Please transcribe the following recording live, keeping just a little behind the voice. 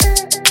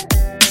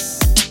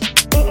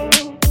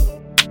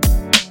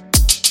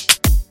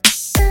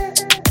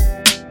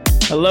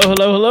Hello,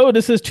 hello, hello.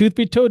 This is Truth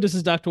Be Told. This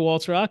is Dr.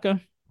 Walter Aka.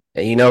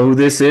 And you know who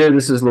this is?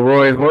 This is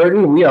Leroy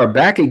Horton. We are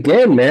back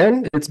again,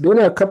 man. It's been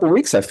a couple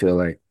weeks, I feel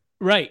like.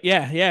 Right,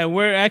 yeah, yeah.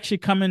 We're actually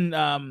coming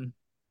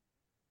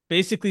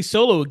basically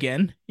solo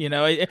again.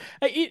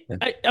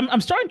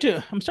 I'm starting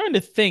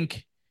to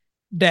think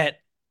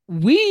that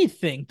we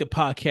think the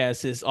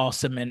podcast is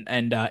awesome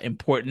and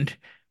important,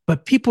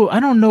 but people, I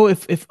don't know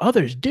if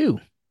others do.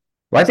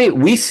 Well, I think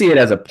we see it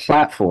as a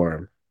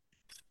platform.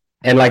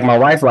 And like my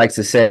wife likes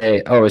to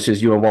say, oh, it's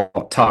just you and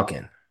Walt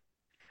talking,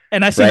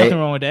 And I see nothing right?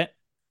 wrong with that.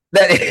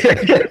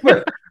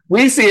 That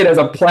we see it as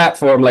a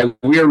platform, like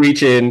we're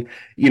reaching,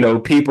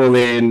 people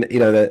in,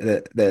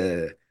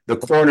 the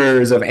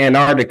corners of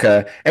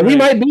Antarctica. And we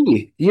Right. might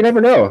be. You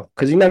never know,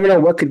 because you never know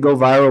what could go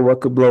viral,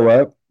 what could blow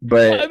up.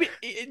 Well, I But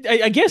mean,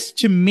 I guess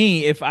to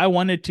me, if I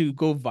wanted to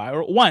go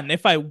viral, one,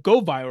 if I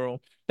go viral,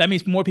 that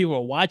means more people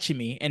are watching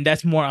me, and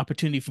that's more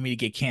opportunity for me to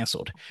get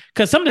canceled.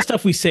 Because some of the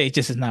stuff we say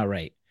just is not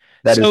right.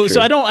 that is So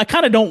true. I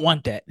kind of don't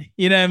want that.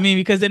 You know what I mean?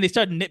 Because then they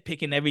start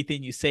nitpicking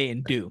everything you say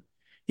and do.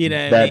 You know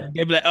what I mean? That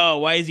They'll be like, "Oh,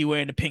 why is he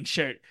wearing a pink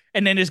shirt?"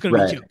 And then there's gonna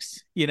be right,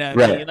 jokes. You know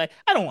what I mean? You're right, like,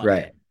 I don't want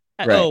right,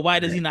 that. Oh, right. why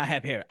does he not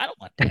have hair? I don't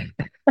want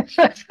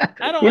that.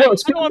 I don't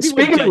want people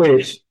Speaking of judging me.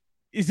 which,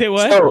 You say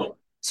what?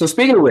 so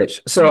speaking of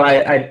which, so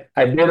Mhm.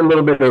 I did a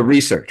little bit of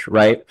research,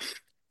 right?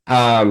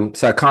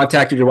 So I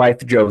contacted your wife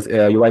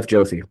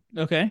Josie,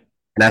 Okay.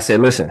 and I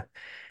said, listen,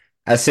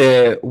 I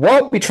said,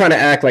 Walt be trying to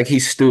act like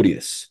he's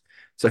studious.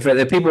 So for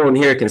the people in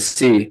here can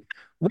see,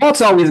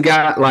 Walt's always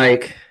got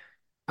like,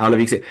 I don't know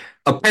if you can see,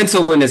 a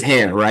pencil in his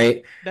hand,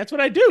 right? That's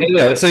what I And,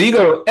 do. so you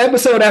go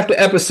episode after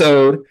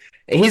episode,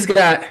 and he's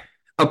got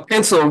a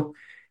pencil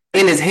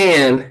in his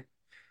hand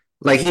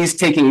like he's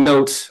taking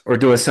notes or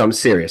doing something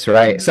serious,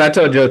 right? So I Mhm.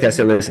 told Joe, I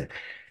said, Mhm. listen,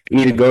 you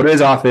need to go to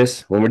his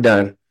office when we're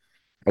done.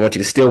 I want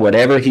you to steal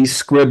whatever he's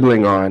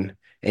scribbling on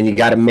and you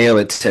got to mail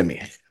it to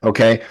me.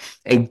 Okay.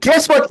 And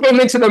guess what came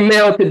into the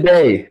mail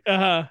today?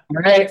 Uh-huh.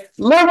 All right.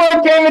 Look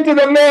what came into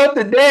the mail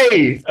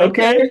today.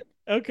 Okay. Okay.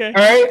 Okay.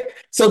 All right.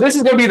 So this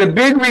is going to be the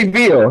big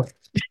reveal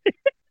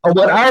of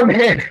what our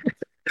man,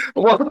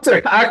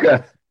 Walter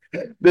Aka,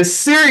 the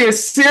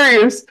serious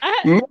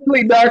I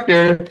manly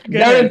doctor Go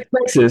down ahead. in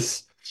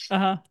Texas,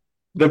 Uh-huh.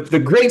 the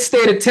great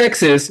state of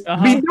Texas, be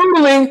Uh-huh.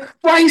 doodling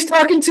while he's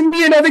talking to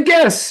me and other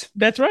guests.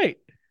 That's right.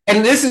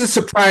 And this is a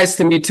surprise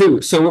to me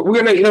too. So we're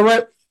gonna, you know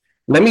what?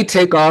 Let me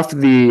take off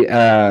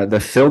the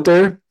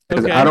filter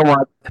because I Okay. don't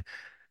want.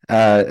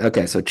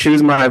 Okay, so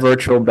choose my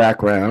virtual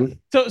background.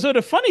 So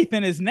the funny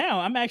thing is now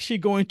I'm actually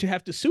going to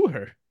have to sue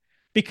her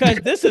because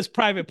this is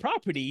private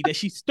property that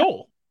she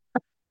stole.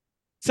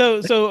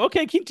 So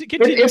okay, continue.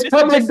 It's This is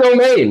public just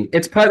domain.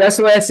 That's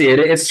the way I see it.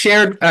 It's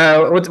shared.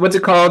 What's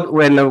it called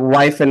when the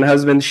wife and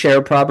husband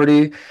share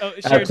property?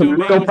 shared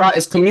domain.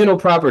 It's communal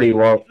property.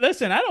 Well,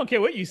 Listen, I don't care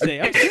what you say.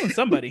 I'm suing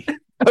somebody.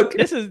 okay.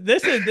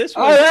 This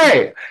All was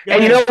right. Go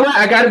And you know ahead. what?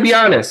 I got to be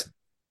honest.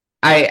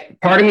 I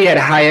part of me had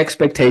high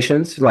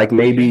expectations. Like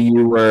maybe Okay.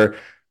 you were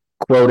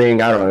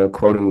quoting, I don't know,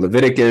 quoting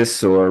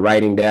Leviticus or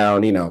writing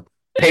down,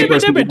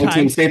 papers There from the been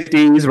times.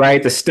 1950s,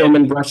 right? The Yeah.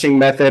 Stillman brushing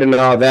method and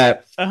all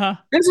that. Uh-huh.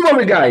 This is what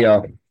we got,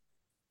 y'all.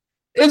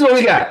 This is what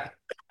we got.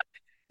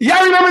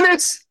 Y'all remember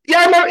this?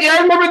 Y'all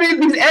remember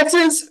these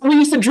S's we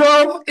used to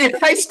draw in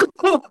high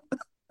school?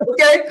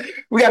 Okay.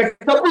 We got a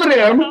couple of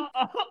them. Uh-huh.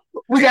 Uh-huh.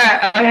 We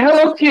got a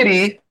Hello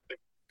Kitty.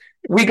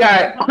 We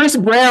got Uh-huh. Chris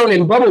Brown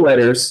in bubble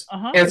letters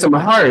Uh-huh. and some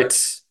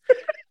hearts.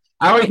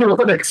 I don't even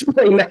want to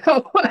explain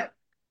that.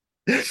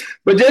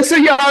 But just so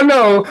y'all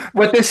know,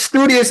 what this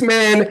studious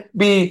man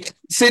be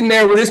sitting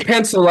there with his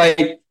pencil,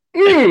 like,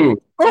 Well,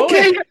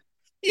 okay,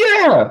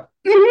 yeah,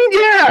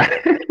 yeah.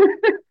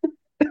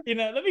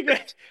 let me go.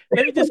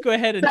 Let me just go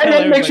ahead and tell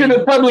That makes sure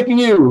everybody. the public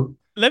knew what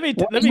Let me you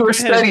go were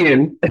ahead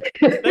and studying.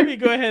 let me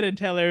go ahead and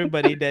tell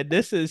everybody that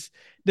this is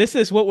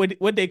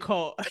what they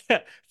call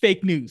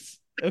fake news.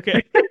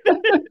 Okay.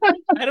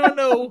 I don't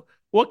know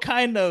what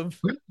kind of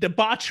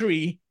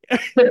debauchery,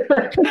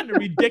 kind of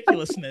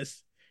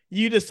ridiculousness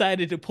you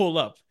decided to pull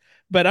up,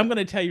 but I'm going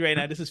to tell you right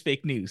now, this is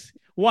fake news.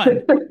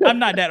 One, I'm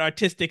not that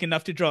artistic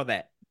enough to draw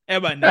that.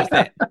 Everybody knows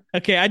that.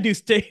 Okay, I do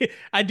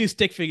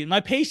stick figures. My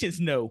patients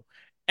know.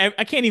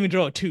 I can't even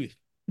draw a tooth.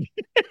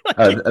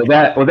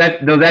 Like, Was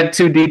that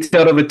too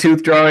detailed of a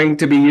tooth drawing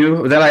to be you?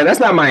 Was that like that's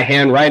not my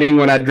handwriting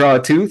when I draw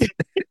a tooth?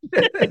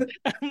 I'm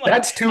like,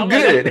 That's too I'm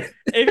like, good,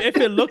 if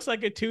it looks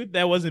like a tooth,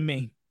 that wasn't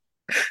me.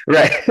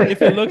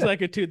 If it right? looks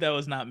like a tooth, that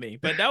was not me.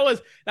 But that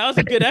was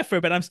a good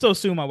effort. But I'm still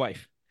suing my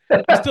wife.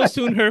 I'm still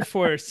suing her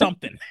for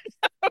something.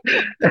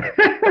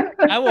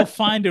 I will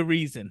find a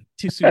reason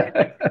to sue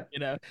her. You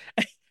know,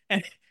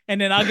 and and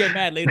then I'll get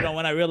mad later on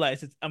when I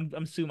realize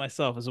I'm suing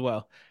myself as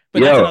well.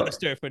 But that's Yo, another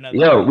story for another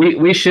yo, day.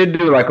 we should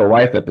do like a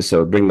wife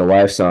episode. Bring the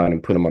wives on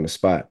and put them on the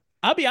spot.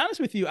 I'll be honest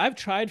with you. I've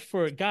tried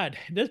for God.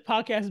 This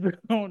podcast has been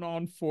going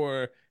on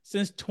for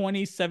since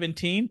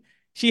 2017.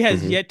 She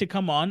has Hmm. yet to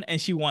come on, and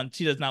she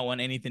does not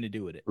want anything to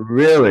do with it.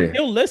 Really?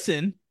 She'll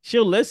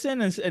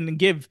listen and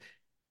give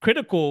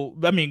critical,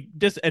 I mean,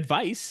 just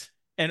advice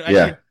And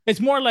Yeah. it's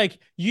more like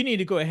you need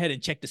to go ahead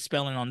and check the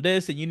spelling on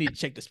this, and you need to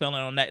check the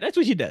spelling on that. That's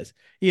what she does,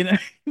 you know.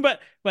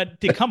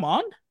 But to come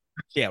on,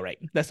 yeah, right.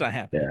 That's not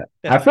happening. Yeah.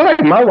 That's I not feel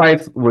happening. like my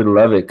wife would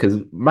love it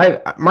because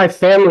my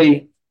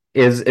family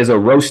is a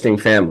roasting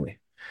family.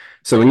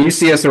 So when you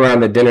see us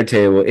around the dinner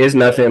table, it's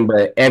nothing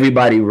but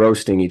everybody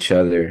roasting each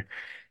other.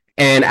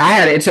 And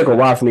it took a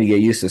while for me to get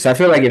used to. So I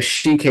feel like if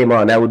she came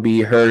on, that would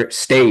be her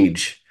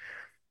stage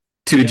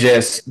to Yeah.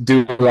 just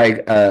do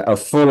like a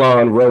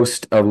full-on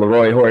roast of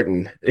Leroy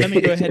Horton. Let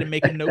me go ahead and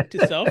make a note to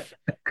self.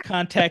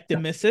 Contact the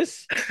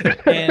missus,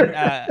 and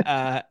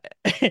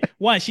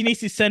one, she needs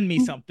to send me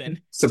something.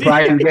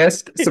 Surprise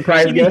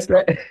She need guest,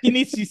 right? she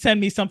needs to send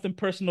me something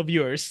personal of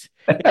yours.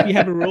 If you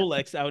have a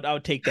Rolex, I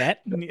would take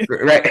that.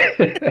 Right.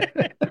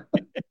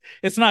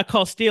 It's not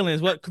called stealing.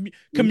 It's what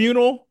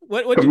communal.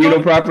 What you call Communal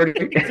it?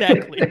 property,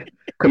 Exactly.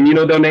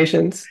 communal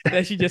donations.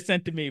 That she just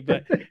sent to me.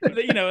 But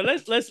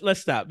let's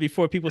stop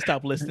before people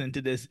stop listening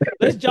to this.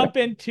 Let's jump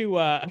into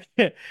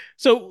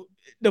so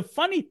the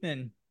funny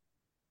thing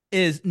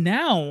is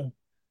now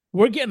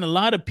we're getting a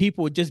lot of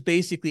people just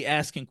basically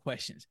asking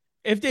questions.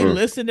 If they Mm,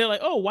 listen, they're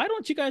like, "Oh, why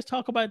don't you guys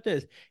talk about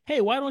this?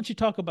 Hey, why don't you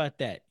talk about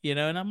that?" And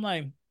I'm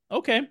like,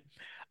 "Okay,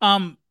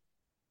 um,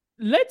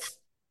 let's."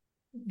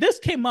 This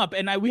came up,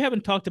 and we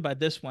haven't talked about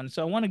this one,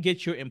 so I want to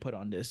get your input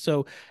on this.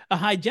 So, a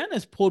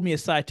hygienist pulled me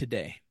aside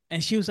today,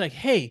 and she was like,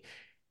 "Hey,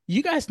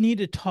 you guys need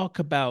to talk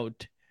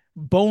about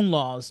bone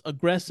loss,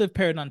 aggressive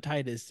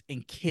periodontitis in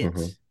mhm.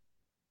 kids."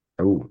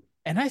 Ooh.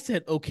 And I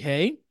said,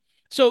 okay.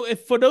 So,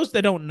 if for those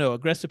that don't know,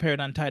 aggressive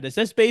periodontitis,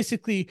 that's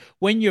basically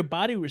when your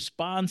body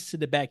responds to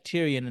the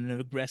bacteria in an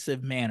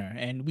aggressive manner,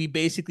 and we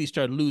basically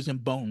start losing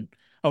bone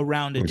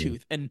around the Mhm.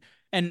 tooth. And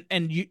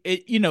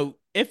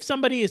if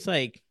somebody is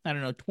like, I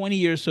don't know, 20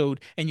 years old,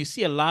 and you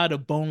see a lot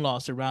of bone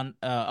loss around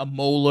a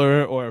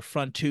molar or a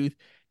front tooth,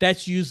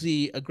 that's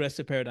usually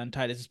aggressive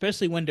periodontitis,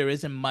 especially when there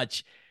isn't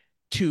much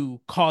to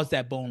cause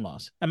that bone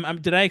loss.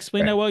 Did I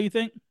explain that Right. well, you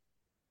think?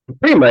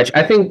 Pretty much.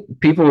 I think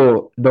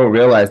people don't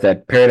realize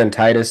that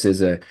periodontitis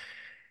is a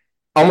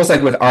almost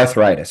like with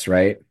arthritis,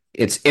 right?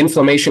 It's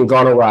inflammation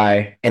gone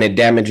awry and it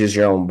damages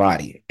your own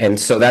body. And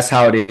so that's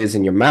how it is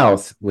in your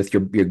mouth with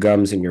your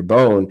gums and your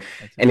bone.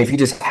 That's And if you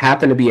just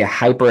happen to be a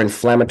hyper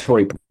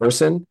inflammatory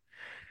person,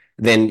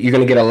 then you're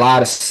going to get a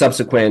lot of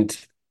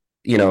subsequent,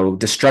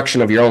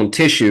 destruction of your own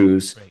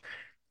tissues right.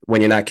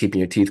 when you're not keeping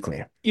your teeth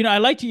clean. I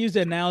like to use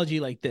the analogy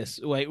like this,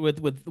 right?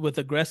 With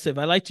aggressive,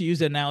 I like to use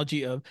the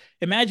analogy of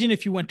imagine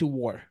if you went to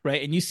war,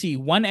 right? And you see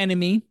one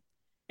enemy,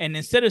 and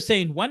instead of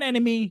saying one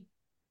enemy,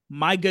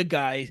 my good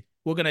guy,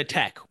 we're gonna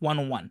attack one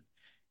on one.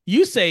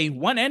 You say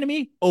one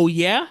enemy, oh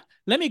yeah,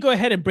 let me go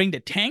ahead and bring the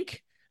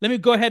tank. Let me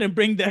go ahead and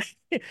bring the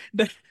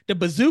the, the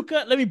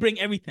bazooka. Let me bring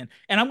everything,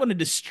 and I'm gonna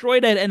destroy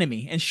that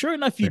enemy. And sure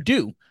enough, you Right.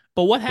 do.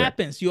 But what Right.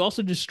 happens? You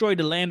also destroy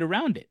the land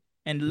around it,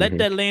 and let Mm-hmm.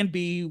 that land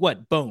be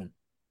what bone.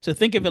 So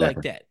think of it like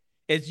Exactly. that.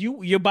 As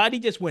your body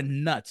just went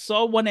nuts,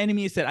 saw one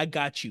enemy and said, "I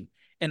got you,"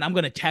 and I'm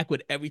gonna attack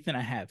with everything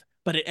I have.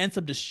 But it ends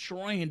up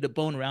destroying the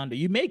bone around it.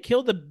 You may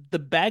kill the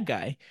bad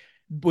guy,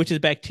 which is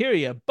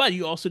bacteria, but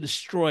you also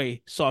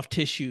destroy soft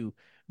tissue,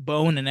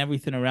 bone, and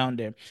everything around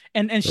there.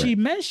 And Right. she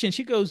mentioned,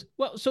 she goes,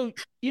 well, so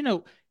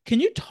can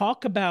you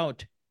talk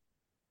about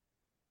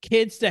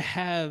kids that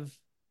have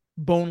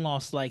bone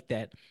loss like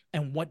that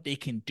and what they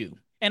can do?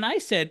 And I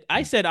said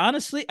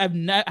honestly,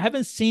 I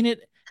haven't seen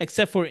it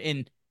except for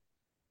in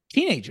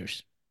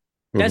teenagers.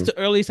 That's Mm-hmm. the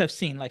earliest I've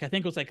seen. Like I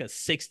think it was like a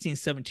 16,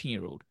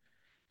 17-year old.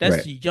 That's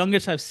Right. the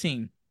youngest I've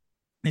seen.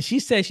 And she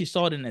said she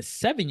saw it in a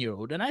 7-year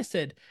old. And I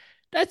said,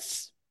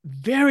 that's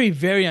very,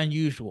 very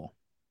unusual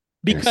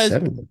And a because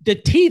seven. the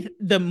teeth,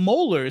 the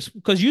molars,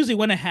 because usually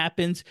when it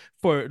happens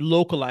for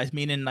localized,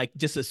 meaning like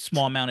just a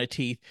small amount of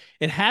teeth,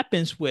 it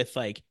happens with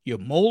like your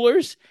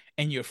molars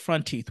and your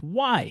front teeth.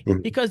 Why?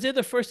 Mhm. Because they're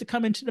the first to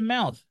come into the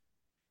mouth.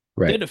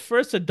 They're Right. the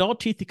first adult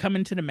teeth to come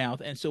into the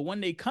mouth. And so when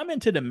they come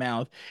into the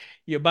mouth,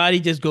 your body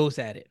just goes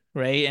at it,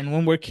 right? And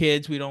when we're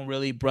kids, we don't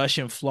really brush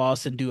and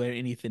floss and do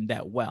anything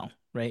that well,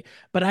 right?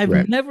 But I've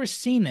Right. never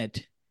seen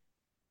it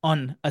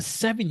on a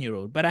 7-year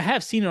old, but I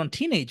have seen it on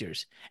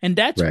teenagers. And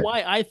that's Right.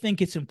 why I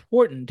think it's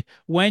important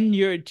when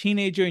you're a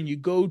teenager and you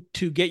go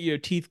to get your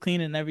teeth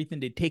cleaned and everything,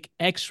 they take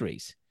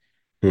x-rays,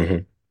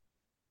 Mm-hmm.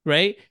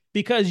 right?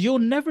 Because you'll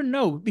never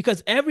know,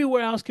 because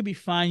everywhere else could be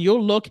fine.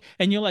 You'll look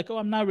and you're like, oh,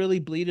 I'm not really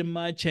bleeding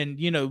much. And,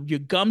 your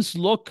gums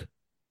look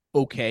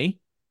okay,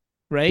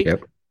 right?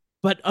 Yep.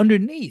 But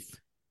underneath,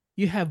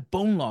 you have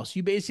bone loss.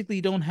 You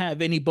basically don't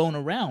have any bone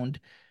around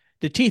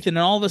the teeth. And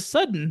then all of a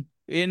sudden,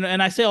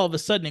 and I say all of a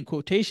sudden in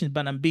quotations,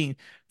 but I'm being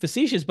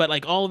facetious, but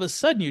like all of a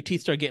sudden your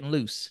teeth start getting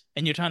loose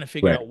and you're trying to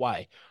figure Right. out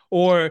why.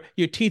 Or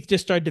your teeth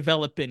just start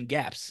developing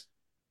gaps.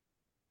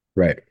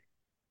 Right.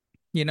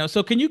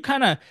 So can you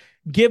kind of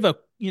give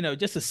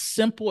just a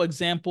simple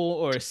example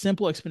or a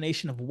simple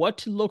explanation of what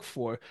to look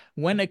for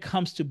when it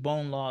comes to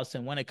bone loss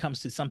and when it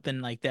comes to something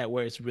like that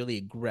where it's really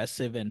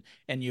aggressive and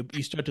you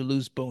start to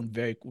lose bone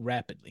very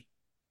rapidly?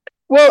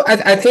 Well,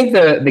 I think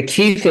the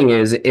key thing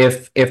is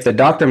if the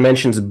doctor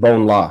mentions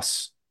bone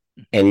loss,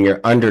 and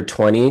you're under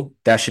 20,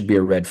 that should be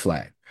a red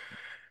flag,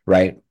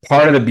 right?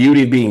 Part of the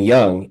beauty of being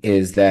young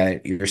is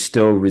that you're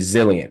still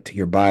resilient.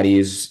 Your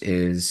body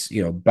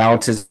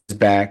bounces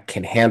back,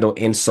 can handle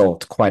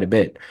insult quite a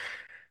bit.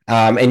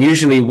 And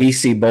usually we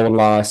see bone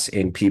loss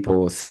in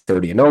people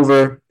 30 and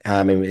over.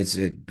 And it's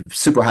a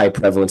super high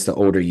prevalence the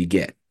older you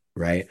get,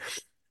 right?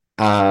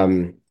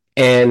 Um,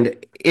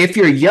 and if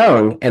you're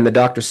young and the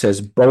doctor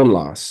says bone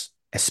loss,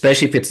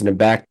 especially if it's in the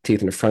back teeth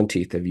and the front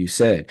teeth, as you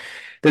said,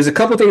 there's a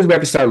couple things we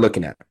have to start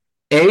looking at.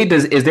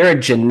 Is there a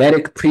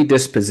genetic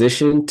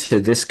predisposition to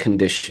this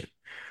condition,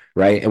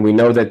 right? And we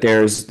know that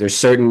there's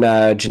certain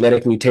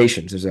genetic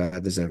mutations. There's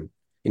a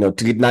not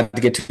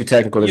to get too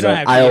technical, You there's don't a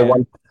have to, yeah.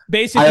 IL-1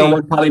 Basically,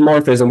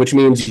 polymorphism, which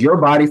means your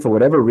body, for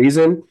whatever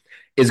reason,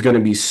 is going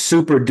to be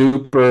super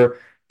duper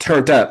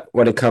turned up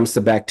when it comes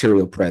to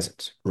bacterial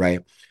presence,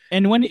 right?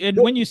 and when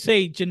you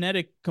say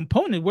genetic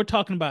component, we're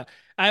talking about.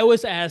 I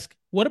always ask,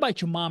 what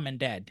about your mom and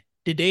dad?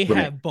 Did they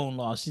Right, have bone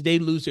loss? Did they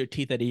lose their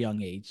teeth at a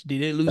young age?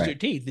 Did they lose their right.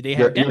 teeth? Did they have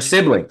Your dentistry?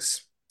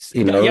 siblings,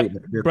 Yep,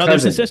 your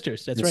brothers and cousins,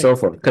 sisters. That's and right. so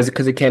forth,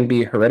 because it can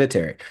be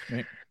hereditary.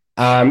 Right.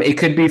 It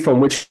could be from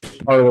which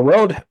part of the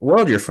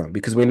world you're from,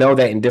 because we know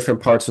that in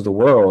different parts of the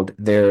world,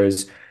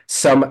 there's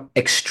some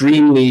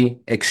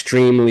extremely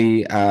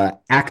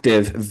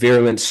active,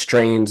 virulent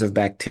strains of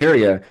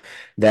bacteria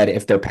that,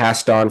 if they're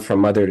passed on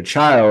from mother to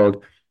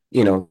child,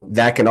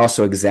 that can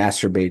also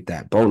exacerbate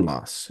that bone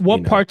loss.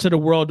 What parts of the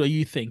world are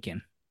you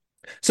thinking?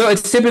 So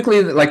it's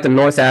typically like the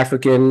North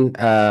African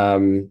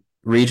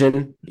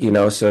region.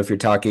 So if you're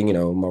talking,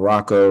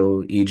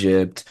 Morocco,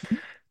 Egypt,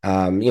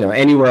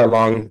 anywhere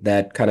along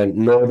that kind of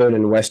northern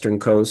and western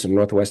coast and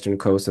northwestern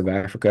coast of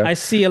Africa. Um, I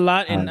see a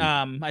lot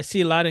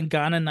in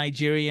Ghana,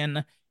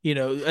 Nigerian,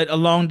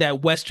 along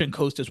that western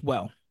coast as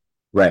well.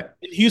 right,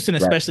 In Houston,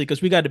 right. especially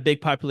because we got a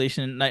big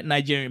population,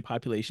 Nigerian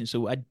population,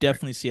 so I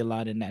definitely see a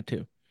lot in that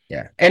too.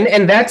 Yeah.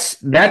 And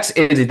that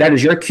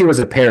is your cue as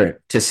a parent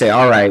to say,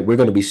 all right, we're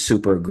going to be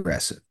super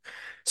aggressive.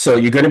 So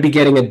you're going to be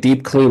getting a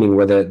deep cleaning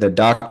where the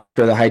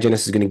doctor, the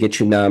hygienist is going to get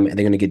you numb, and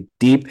they're going to get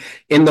deep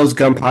in those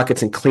gum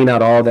pockets and clean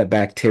out all that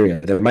bacteria.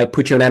 They might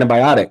put you on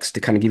antibiotics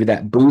to kind of give you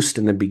that boost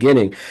in the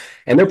beginning.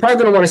 And they're probably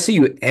going to want to see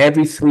you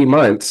every 3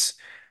 months,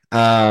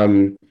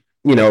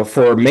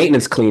 for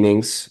maintenance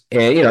cleanings.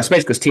 And,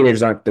 especially because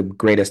teenagers aren't the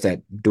greatest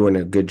at doing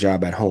a good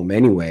job at home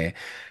anyway.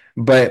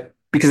 But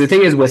because the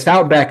thing is,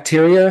 without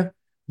bacteria,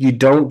 you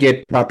don't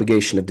get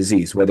propagation of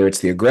disease, whether it's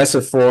the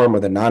aggressive form or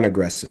the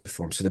non-aggressive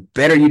form. So the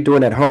better you're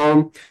doing at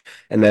home,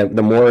 and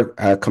the more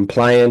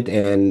compliant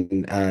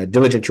and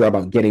diligent you are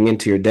about getting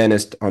into your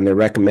dentist on their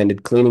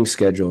recommended cleaning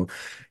schedule,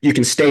 you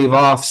can stave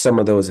off some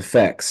of those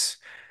effects.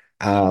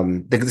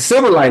 The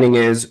silver lining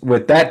is,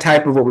 with that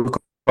type of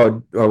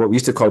what we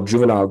used to call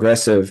juvenile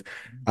aggressive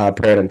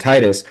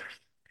periodontitis,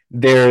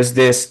 there's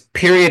this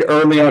period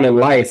early on in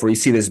life where you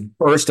see this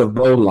burst of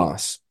bone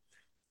loss,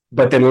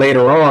 but then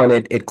later on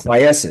it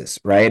quiesces,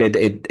 right?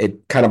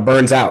 It kind of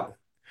burns out.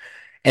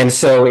 And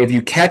so if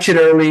you catch it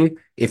early,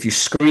 if you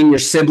screen your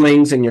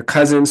siblings and your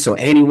cousins, so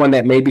anyone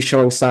that may be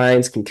showing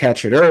signs can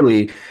catch it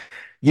early,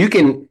 you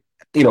can,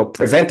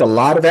 prevent a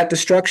lot of that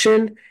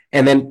destruction.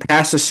 And then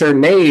past a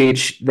certain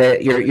age,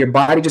 that your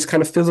body just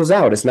kind of fizzles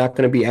out. It's not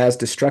going to be as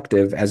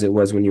destructive as it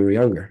was when you were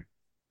younger.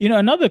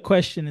 Another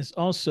question is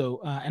also,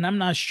 and I'm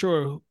not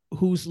sure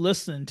who's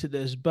listening to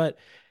this, but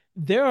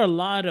there are a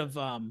lot of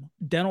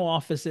dental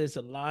offices,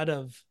 a lot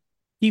of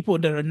people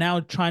that are now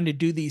trying to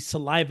do these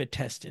saliva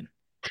testing.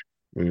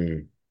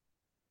 Mm.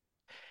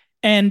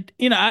 And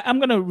I'm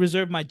going to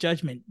reserve my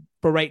judgment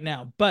for right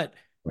now, but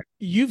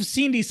you've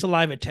seen these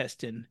saliva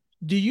testing.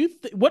 Do you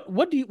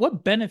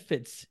what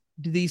benefits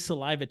do these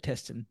saliva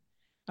testing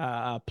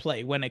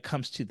play when it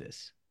comes to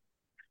this?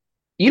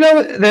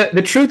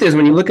 The truth is,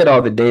 when you look at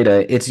all the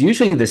data, it's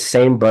usually the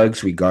same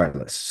bugs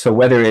regardless. So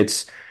whether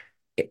it's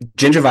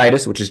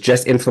gingivitis, which is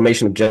just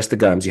inflammation of just the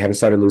gums, you haven't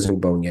started losing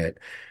bone yet.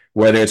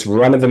 Whether it's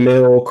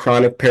run-of-the-mill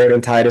chronic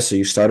periodontitis, so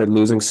you started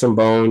losing some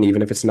bone,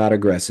 even if it's not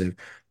aggressive,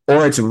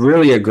 or it's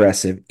really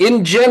aggressive.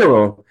 In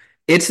general,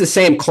 it's the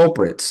same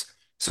culprits.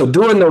 So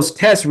doing those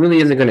tests really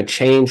isn't going to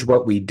change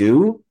what we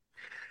do.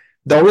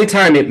 The only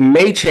time it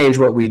may change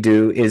what we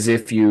do is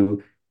if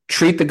you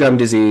treat the gum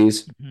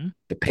disease, Mm-hmm.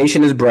 the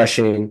patient is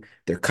brushing,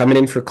 they're coming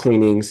in for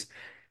cleanings,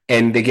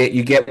 and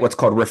you get what's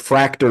called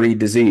refractory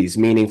disease,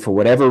 meaning for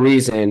whatever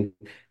reason,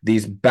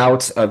 these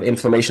bouts of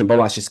inflammation, bone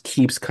loss just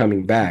keeps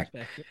coming back.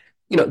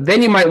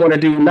 Then you might want to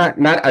do not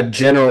a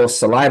general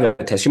saliva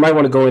test. You might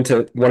want to go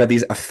into one of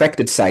these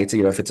affected sites,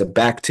 if it's a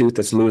back tooth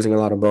that's losing a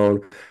lot of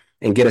bone,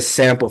 and get a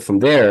sample from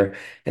there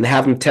and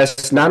have them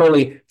test not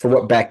only for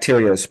what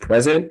bacteria is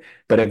present,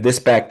 but if this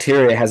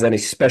bacteria has any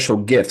special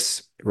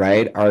gifts,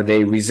 right? Are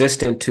they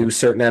resistant to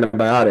certain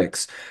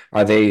antibiotics?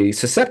 Are they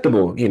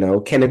susceptible?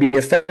 Can it be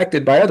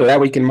affected by other?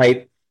 That way you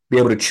might be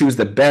able to choose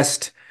the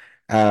best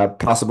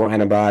possible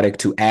antibiotic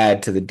to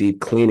add to the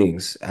deep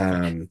cleanings.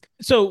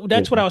 So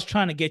that's what I was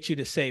trying to get you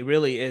to say,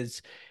 really,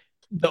 is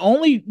the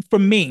only, for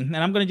me, and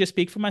I'm going to just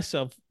speak for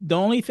myself, the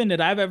only thing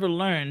that I've ever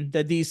learned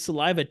that these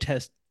saliva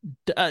tests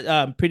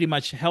pretty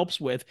much helps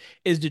with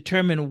is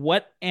determine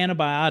what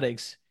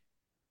antibiotics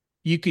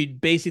you could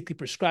basically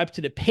prescribe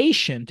to the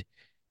patient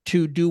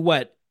to do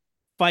what?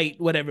 Fight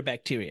whatever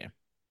bacteria.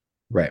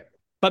 Right.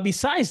 But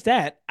besides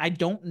that, I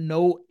don't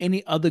know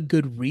any other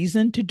good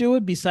reason to do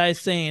it besides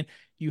saying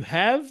you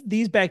have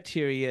these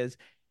bacterias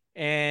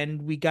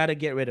and we got to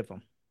get rid of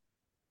them.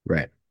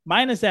 Right.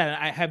 Minus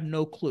that, I have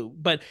no clue.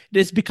 But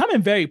it's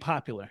becoming very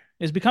popular.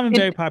 It's becoming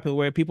very It, popular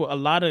where people, a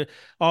lot of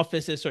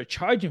offices are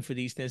charging for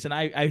these things, and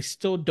I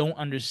still don't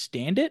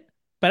understand it.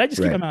 But I just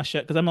keep my right. mouth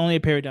shut because I'm only a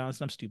periodontist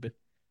and I'm stupid.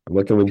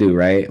 What can we do,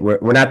 right? We're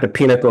not the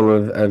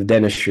pinnacle of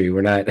dentistry.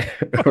 We're not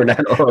we're not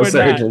oral We're not.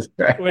 surgeons,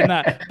 We're right?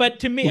 not. But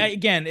to me,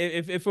 again,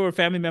 if we're a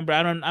family member,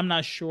 I'm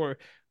not sure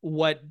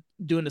what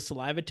doing the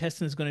saliva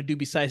testing is going to do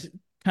besides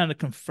kind of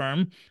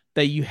confirm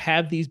that you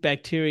have these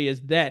bacteria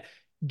that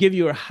give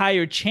you a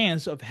higher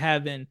chance of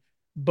having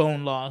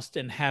bone loss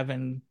and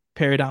having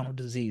periodontal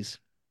disease.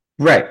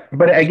 Right.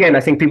 But again,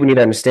 I think people need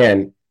to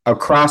understand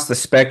across the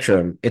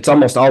spectrum, it's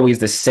almost always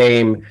the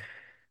same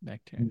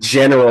Bacteria.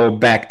 general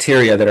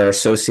bacteria that are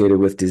associated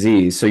with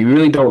disease. So you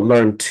really don't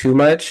learn too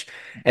much.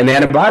 And the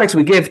antibiotics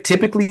we give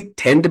typically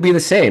tend to be the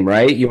same,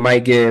 right? You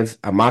might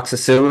give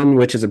amoxicillin,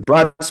 which is a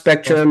broad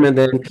spectrum, and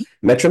then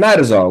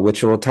metronidazole,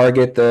 which will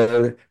target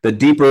the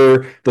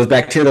deeper, those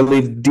bacteria that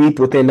live deep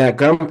within that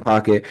gum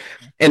pocket.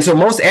 And so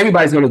most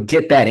everybody's going to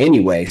get that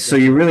anyway. So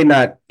Yes. you're really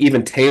not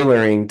even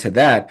tailoring to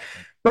that.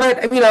 But,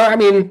 I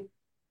mean,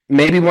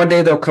 maybe one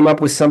day they'll come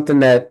up with something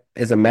that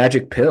is a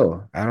magic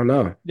pill. I don't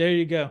know. There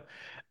you go.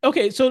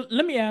 Okay, so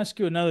let me ask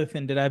you another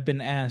thing that I've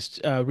been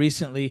asked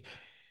recently.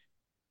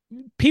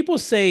 People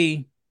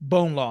say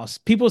bone loss.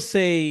 People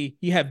say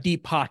you have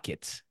deep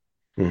pockets,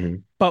 Hmm.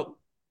 but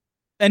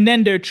and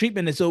then their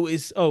treatment is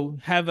always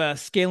have a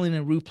scaling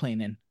and root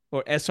planing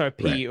or Right.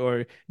 SRP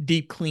or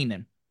deep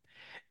cleaning.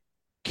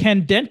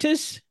 Can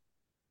dentists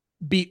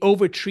be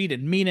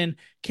overtreated? Meaning,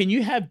 can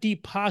you have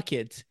deep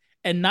pockets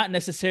and not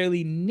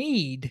necessarily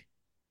need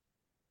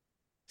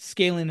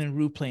scaling and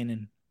root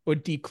planing or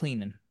deep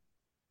cleaning?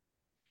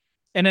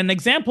 And an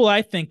example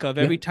I think of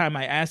Yeah. every time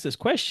I ask this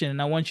question,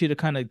 and I want you to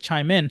kind of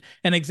chime in.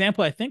 An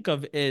example I think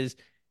of is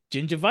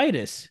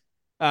gingivitis.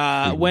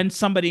 Hmm. When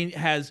somebody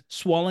has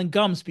swollen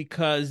gums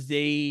because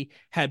they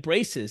had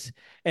braces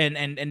and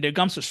their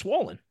gums are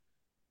swollen,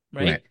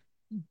 right?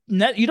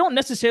 Right. You don't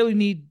necessarily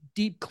need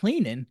deep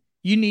cleaning.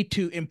 You need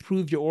to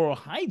improve your oral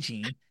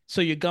hygiene so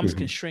your gums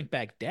can Hmm. shrink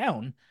back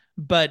down.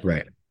 But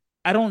Right.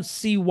 I don't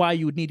see why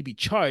you would need to be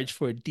charged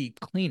for a deep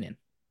cleaning.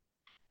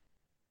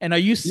 And are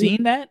you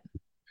seeing that?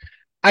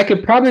 I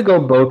could probably go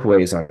both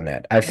ways on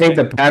that. I think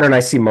Okay. the pattern I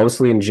see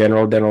mostly in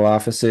general dental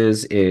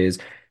offices is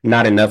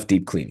not enough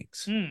deep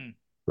cleanings, Hmm.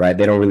 right?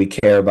 They don't really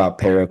care about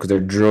perio because they're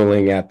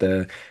drilling at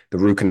the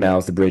root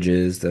canals, the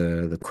bridges,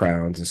 the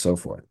crowns, and so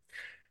forth.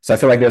 So I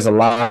feel like there's a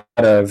lot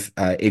of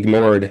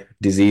ignored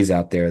disease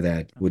out there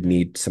that would Okay.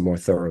 need some more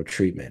thorough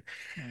treatment.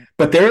 Right.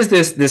 But there is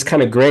this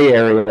kind of gray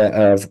area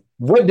of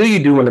what do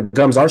you do when the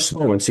gums are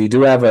swollen? So you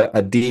do have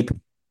a deep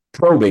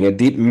probing, a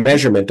deep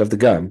measurement of the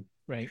gum,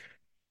 Right.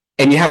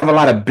 and you have a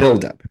lot of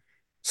buildup.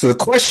 So the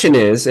question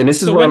is, and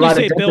this is So where a when you lot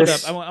of say build up,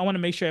 dentists, I want to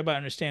make sure everybody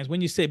understands.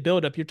 When you say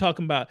build up, you're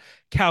talking about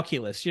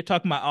calculus. You're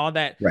talking about all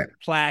that right,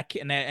 plaque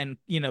and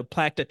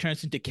plaque that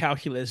turns into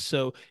calculus.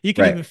 So you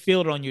can right, even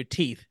feel it on your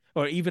teeth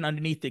or even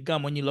underneath the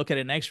gum. When you look at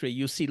an X-ray,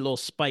 you'll see little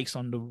spikes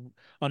on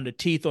the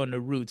teeth or on the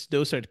roots.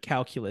 Those are the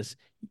calculus.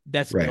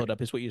 That's right. build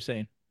up, is what you're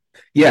saying.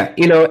 Yeah,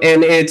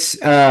 and it's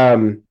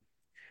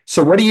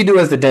so what do you do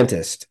as the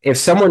dentist? If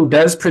someone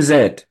does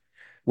present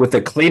with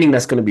a cleaning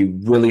that's going to be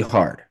really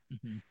hard,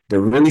 Mm-hmm. they're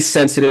really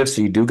sensitive,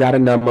 so you do got to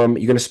numb them.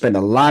 You're going to spend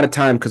a lot of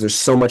time because there's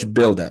so much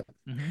buildup.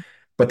 Mm-hmm.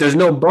 But there's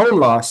no bone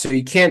loss, so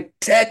you can't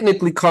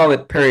technically call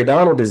it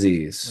periodontal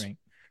disease. Right.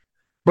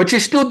 But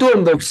you're still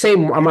doing the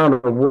same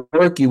amount of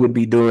work you would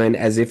be doing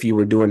as if you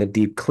were doing a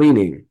deep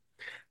cleaning.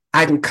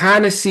 I can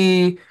kind of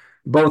see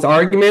both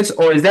arguments,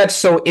 or is that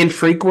so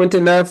infrequent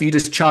enough? You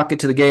just chalk it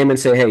to the game and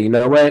say, hey, you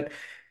know what?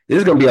 This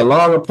is going to be a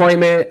long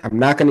appointment. I'm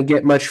not going to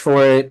get much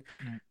for it.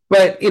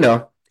 Right.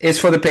 But, it's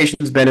for the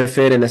patient's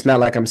benefit, and it's not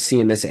like I'm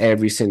seeing this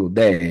every single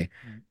day.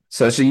 Right.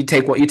 So you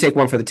take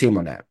one for the team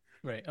on that.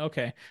 Right.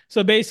 Okay.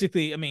 So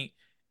basically, I mean,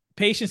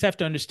 patients have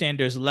to understand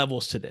there's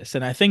levels to this.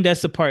 And I think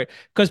that's the part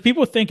because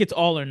people think it's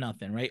all or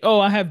nothing, right? Oh,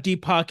 I have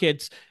deep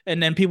pockets.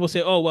 And then people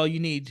say, oh, well, you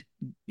need,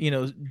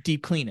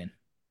 deep cleaning.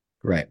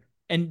 Right.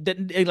 And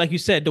then, like you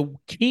said, the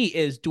key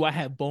is do I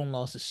have bone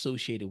loss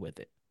associated with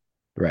it?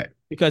 Right.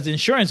 Because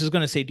insurance is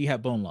going to say, do you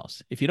have bone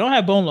loss? If you don't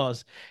have bone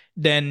loss,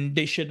 then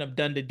they shouldn't have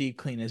done the deep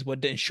clean, is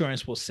what the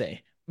insurance will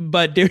say.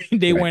 But they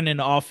Right. weren't in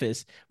the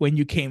office when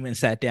you came and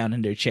sat down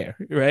in their chair,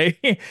 right?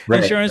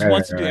 Right. Insurance Right.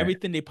 wants Right. to do Right.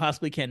 everything they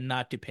possibly can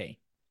not to pay.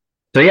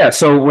 So yeah,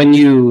 so when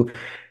you're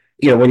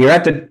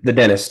at the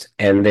dentist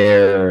and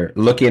they're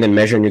looking and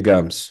measuring your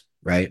gums,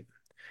 right?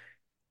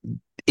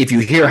 If you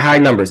hear high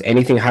numbers,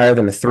 anything higher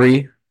than a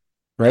three,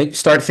 right?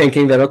 Start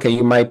thinking that okay,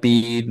 you might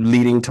be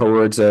leading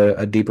towards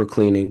a deeper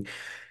cleaning.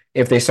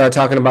 If they start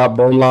talking about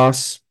bone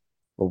loss,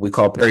 what we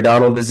call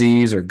periodontal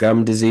disease or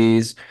gum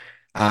disease,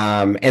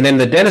 And then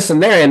the dentists in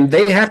there, and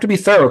they have to be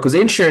thorough because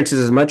insurances,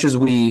 as much as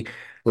we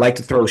like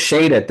to throw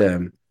shade at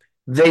them,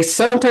 they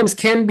sometimes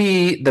can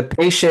be the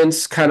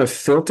patient's kind of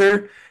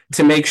filter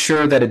to make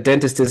sure that a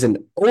dentist isn't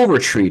over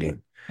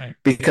treating. Right.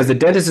 Because the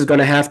dentist is going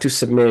to have to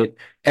submit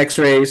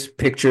x-rays,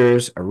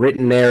 pictures, a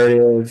written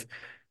narrative,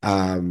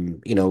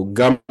 gum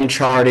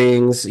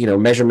chartings,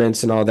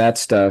 measurements and all that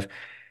stuff.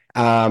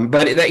 But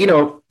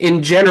that,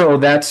 in general,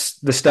 that's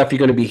the stuff you're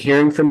going to be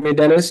hearing from your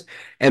dentist.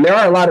 And there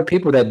are a lot of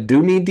people that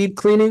do need deep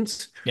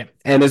cleanings, Yeah.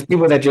 and there's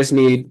people that just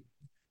need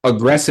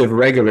aggressive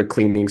regular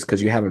cleanings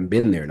because you haven't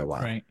been there in a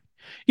while. Right.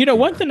 You know,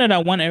 one Yeah. thing that I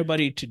want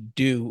everybody to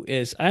do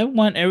is I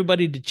want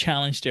everybody to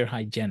challenge their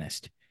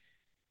hygienist.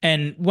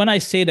 And when I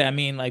say that, I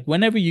mean like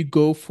whenever you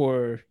go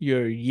for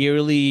your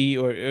yearly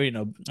or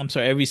I'm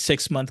sorry, every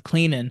 6 month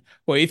cleaning,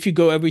 or if you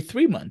go every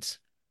 3 months,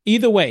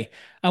 either way,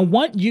 I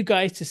want you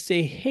guys to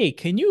say, hey,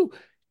 can you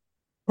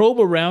probe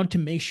around to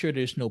make sure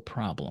there's no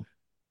problem?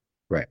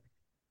 Right.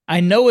 I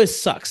know it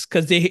sucks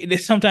because they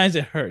sometimes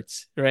it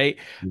hurts, right?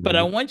 But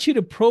I Mhm. want you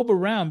to probe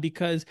around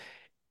because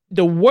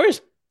the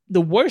worst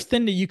the worst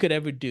thing that you could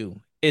ever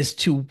do is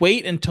to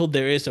wait until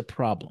there is a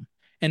problem.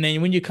 And then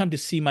when you come to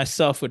see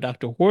myself with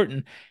Dr.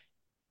 Horton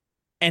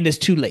and it's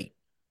too late.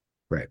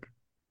 Right.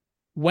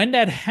 When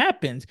that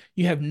happens,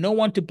 you have no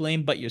one to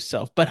blame but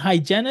yourself. But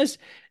hygienists,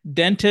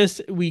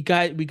 dentists, we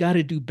got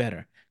to do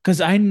better.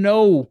 Because I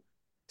know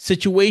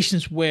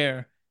situations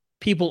where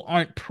people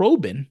aren't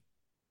probing,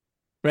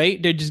 right?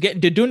 They're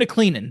doing the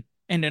cleaning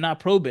and they're not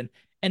probing.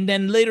 And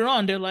then later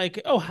on, they're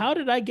like, "Oh, how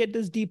did I get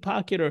this deep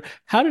pocket, or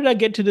how did I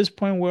get to this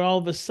point where all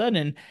of a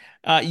sudden,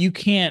 you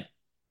can't,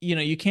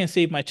 you can't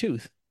save my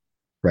tooth?"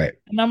 Right.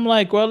 And I'm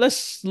like, "Well,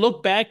 let's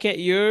look back at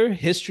your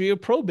history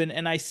of probing,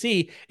 and I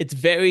see it's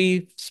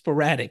very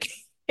sporadic,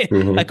 like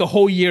Hmm. a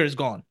whole year is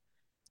gone."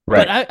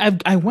 But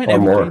Right. I went Or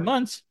every three more.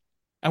 months.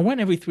 I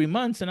went every 3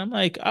 months, and I'm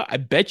like, I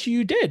bet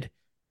you did,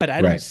 but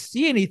I don't Right.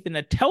 see anything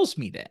that tells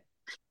me that.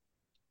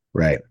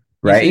 Right.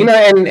 You Right.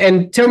 see?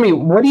 And tell me,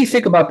 what do you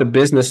think about the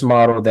business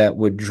model that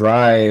would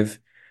drive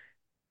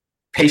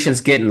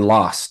patients getting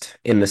lost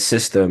in the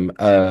system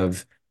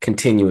of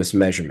continuous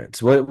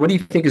measurements? What do you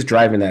think is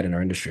driving that in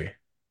our industry?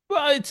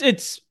 Well,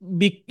 just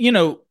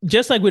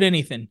like with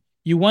anything,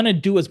 you want to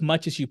do as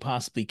much as you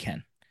possibly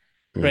can,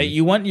 right? Hmm.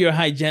 You want your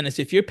hygienist,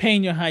 if you're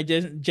paying your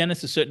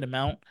hygienist a certain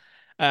amount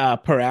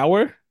per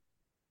hour,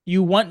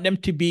 you want them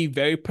to be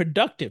very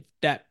productive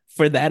that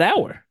for that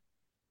hour.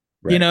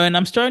 Right. And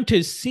I'm starting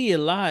to see a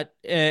lot,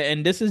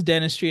 and this is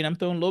dentistry, and I'm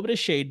throwing a little bit of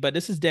shade, but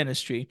this is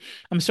dentistry.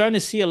 I'm starting to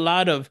see a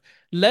lot of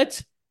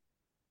let's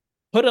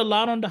put a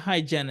lot on the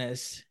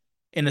hygienist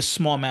in a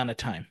small amount of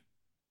time.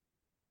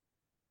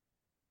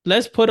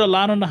 Let's put a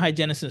lot on the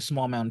hygienist in a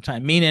small amount of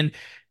time, meaning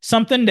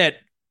something that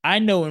I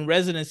know in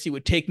residency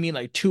would take me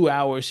like 2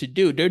 hours to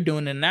do, they're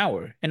doing in an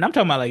hour. And I'm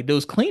talking about like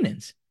those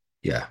cleanings.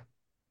 Yeah.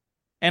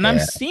 And I'm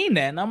Yeah. seeing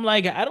that, and I'm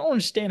like, I don't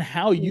understand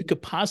how you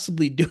could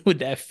possibly do it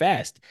that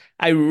fast.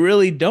 I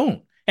really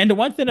don't. And the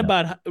one thing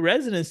about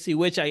residency,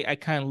 which I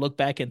kind of look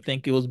back and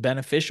think it was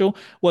beneficial,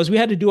 was we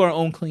had to do our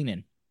own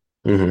cleaning.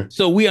 Hmm.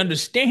 So we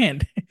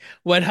understand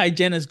what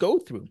hygienists go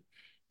through.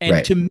 And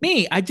Right. to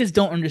me, I just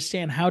don't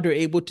understand how they're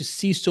able to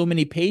see so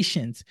many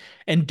patients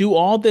and do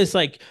all this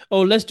like,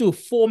 oh, let's do a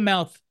full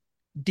mouth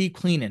deep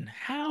cleaning.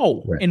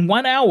 How? Right. In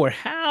 1 hour?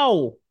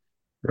 How?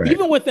 Right.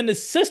 Even with an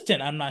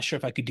assistant, I'm not sure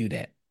if I could do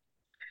that.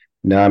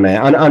 No,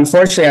 man.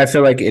 Unfortunately, I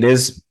feel like it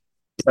is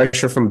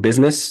pressure from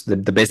business, the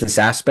business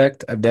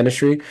aspect of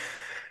dentistry.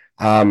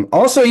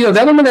 Also, the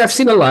other one that I've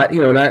seen a lot,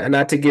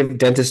 not to give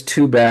dentists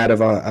too bad of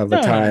a No,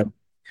 no, time. no.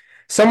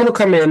 Someone will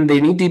come in, they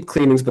need deep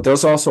cleanings, but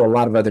there's also a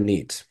lot of other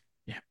needs.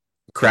 Yeah,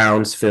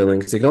 Crowns,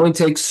 fillings. They can only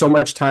take so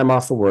much time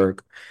off of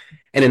work.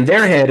 And in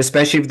their head,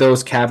 especially if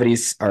those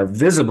cavities are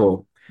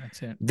visible,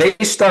 that's it. they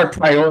start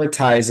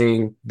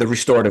prioritizing the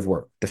restorative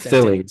work, the That's it.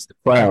 fillings, the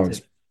That's crowns,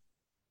 it.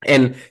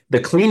 and the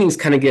cleanings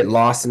kind of get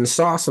lost in the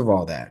sauce of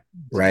all that,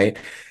 That's it. right?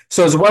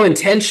 So it's well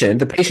intentioned.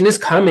 The patient is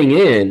coming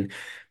in,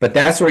 but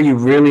that's where you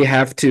really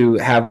have to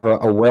have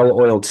a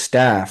well-oiled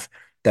staff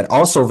that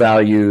also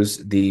values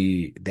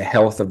the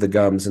health of the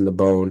gums and the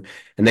bone.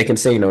 And they can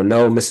say, no,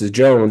 Mrs.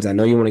 Jones, I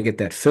know you want to get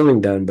that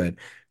filling done, but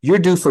you're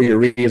due for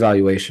your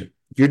reevaluation.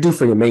 You're due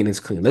for your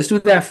maintenance clean. Let's do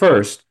that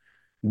first.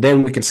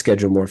 Then we can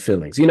schedule more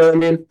fillings. You know what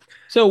I mean?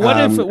 So what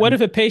Um, if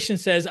a patient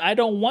says, I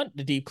don't want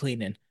the deep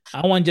cleaning.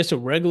 I want just a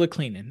regular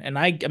cleaning. And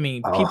I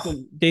mean, oh,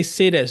 people they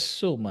say that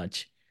so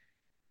much.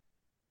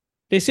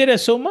 They say that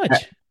so that,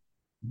 much.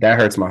 that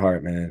hurts my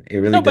heart, man. It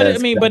really No, but I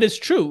does. mean, but it's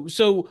true.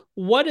 So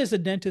what is a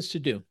dentist to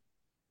do?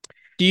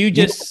 You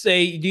Do you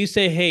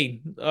say,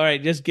 hey, all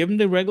right, just give them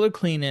the regular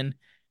cleaning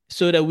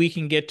so that we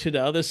can get to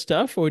the other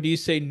stuff? Or do you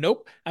say,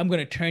 nope, I'm going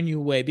to turn you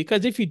away?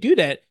 Because if you do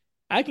that,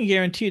 I can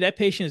guarantee you that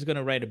patient is going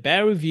to write a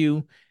bad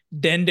review.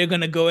 Then they're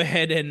going to go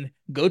ahead and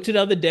go to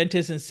the other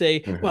dentist and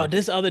say, well, Mhm.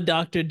 this other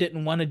doctor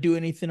didn't want to do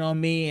anything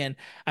on me and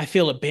I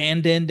feel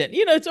abandoned. And,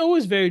 it's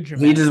always very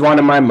He just dramatic.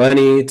 wanted my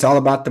money. It's all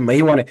about the money.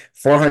 He wanted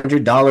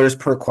 $400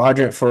 per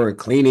quadrant for a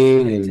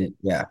cleaning, That's it. and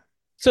yeah,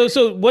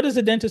 So what is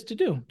the dentist to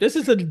do? This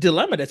is a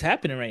dilemma that's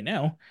happening right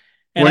now.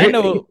 And Well, I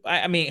know,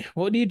 I mean,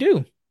 what do you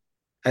do?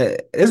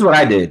 this is what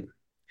I did.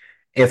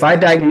 If I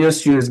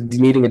diagnosed you as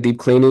needing a deep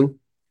cleaning,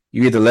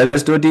 you either let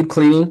us do a deep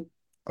cleaning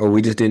or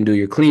we just didn't do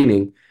your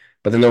cleaning.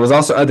 But then there was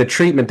also other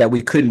treatment that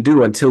we couldn't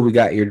do until we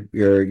got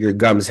your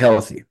gums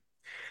healthy.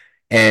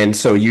 And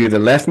so you either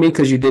left me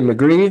because you didn't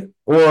agree,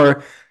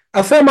 or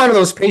a fair amount of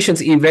those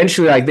patients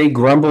eventually, like they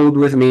grumbled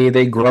with me,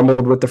 they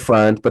grumbled with the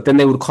front, but then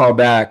they would call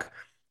back.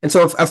 And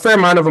so a fair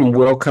amount of them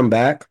will come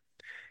back.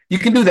 You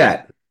can do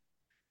that.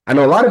 I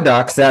know a lot of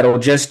docs that'll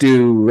just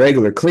do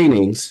regular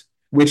cleanings,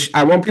 which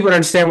I want people to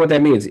understand what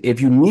that means.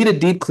 If you need a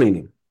deep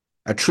cleaning,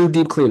 a true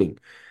deep cleaning,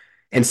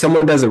 and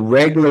someone does a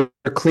regular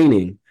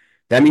cleaning,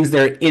 that means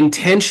they're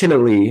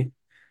intentionally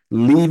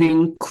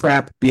leaving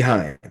crap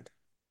behind.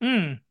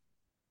 Hmm.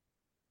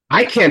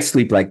 I can't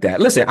sleep like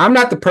that. Listen, I'm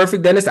not the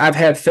perfect dentist. I've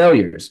had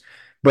failures,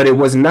 but it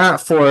was not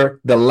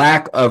for the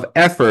lack of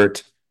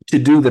effort to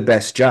do the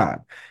best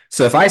job.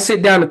 So if I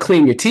sit down to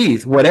clean your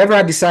teeth, whatever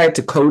I decide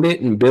to code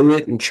it and bill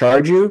it and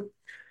charge you,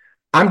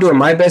 I'm doing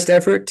my best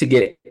effort to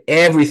get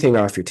everything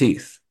off your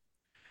teeth.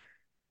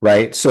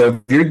 Right. So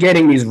if you're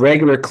getting these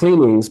regular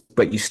cleanings,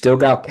 but you still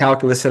got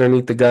calculus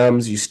underneath the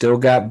gums, you still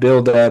got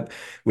buildup,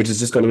 which is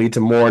just going to lead to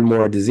more and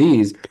more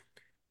disease.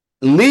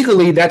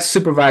 Legally, that's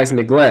supervised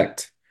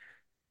neglect.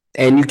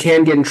 And you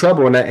can get in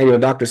trouble,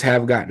 and doctors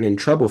have gotten in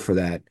trouble for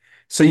that.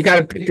 So you got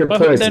to pick your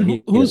But then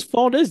poison. whose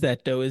fault is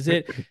that though? Is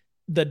it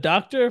the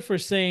doctor for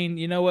saying,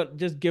 you know what,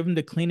 just give them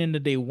the cleaning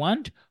that they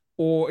want,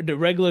 or the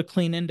regular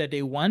cleaning that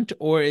they want,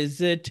 or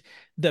is it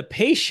the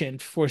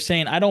patient for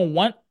saying, I don't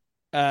want,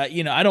 I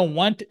don't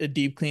want a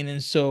deep cleaning,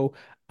 so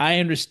I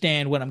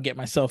understand what I'm getting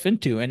myself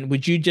into. And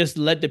would you just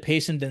let the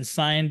patient then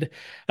sign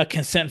a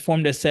consent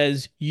form that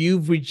says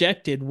you've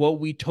rejected what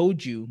we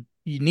told you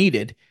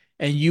needed,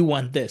 and you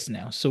want this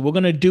now? So we're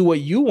gonna do what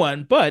you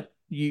want, but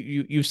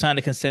you signed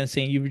a consent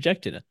saying you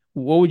rejected it.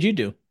 What would you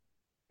do?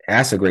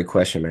 That's a great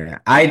question, man.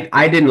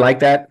 I didn't like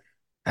that.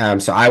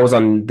 So I was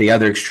on the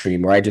other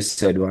extreme where I just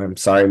said, "Well, I'm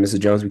sorry, Mrs.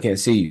 Jones, we can't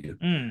see you."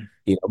 Mm.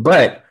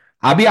 But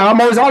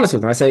I'm always honest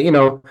with them. I say,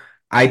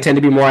 I tend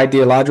to be more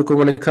ideological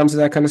when it comes to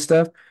that kind of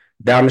stuff.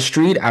 Down the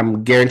street,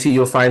 I'm guaranteed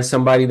you'll find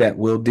somebody that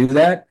will do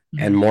that,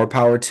 and Mhm. more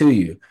power to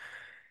you.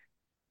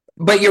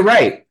 But you're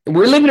right.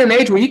 We're living in an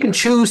age where you can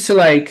choose to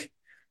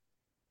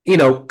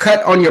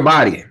cut on your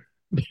body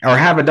or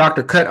have a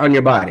doctor cut on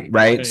your body,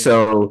 right? Right.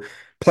 So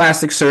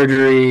plastic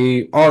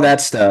surgery, all that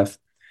stuff.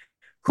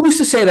 Who's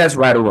to say that's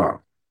right or wrong,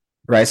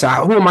 right? So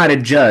who am I to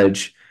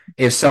judge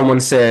if someone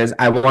says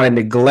I want to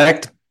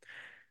neglect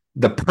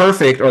the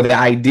perfect or the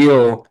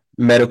ideal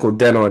medical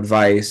dental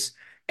advice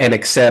and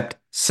accept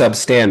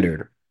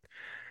substandard?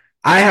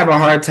 I have a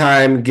hard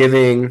time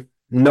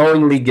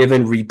knowingly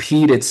giving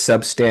repeated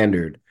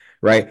substandard,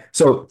 right?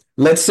 So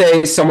let's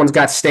say someone's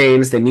got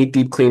stains, they need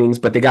deep cleanings,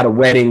 but they got a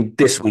wedding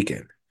this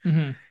weekend.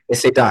 Hmm. They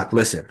say, Doc,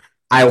 listen,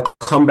 I'll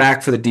come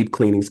back for the deep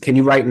cleanings. Can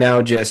you right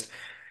now just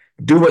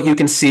do what you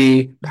can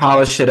see,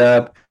 polish it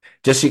up,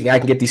 just so I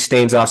can get these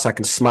stains off so I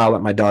can smile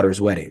at my daughter's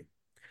wedding?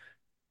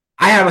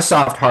 I have a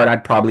soft heart.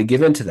 I'd probably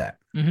give in to that,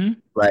 Hmm.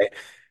 right?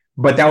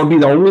 But that would be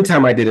the only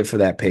time I did it for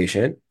that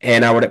patient.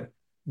 And I would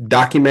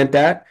document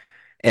that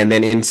and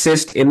then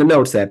insist in the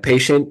notes that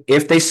patient,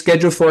 if they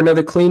schedule for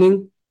another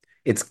cleaning,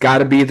 it's got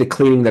to be the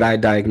cleaning that I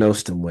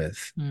diagnosed them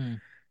with. Mm.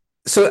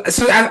 So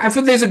I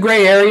feel there's a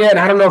gray area, and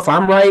I don't know if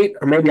I'm right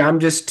or maybe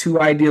I'm just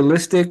too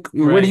idealistic.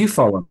 Where do Right. you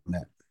fall on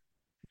that?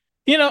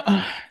 You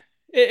know,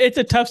 it's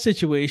a tough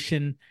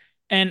situation,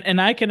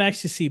 and I can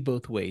actually see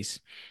both ways.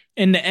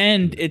 In the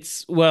end,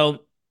 it's,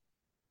 well,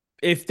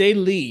 if they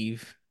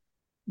leave,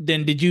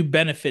 then did you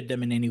benefit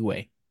them in any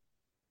way?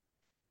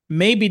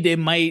 Maybe they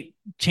might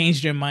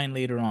change their mind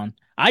later on.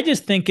 I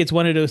just think it's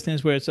one of those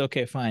things where it's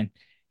okay, fine.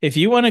 If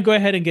you want to go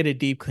ahead and get a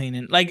deep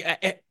cleaning, like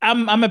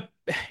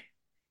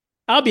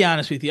I'll be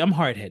honest with you, I'm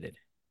hard headed.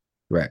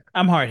 Right.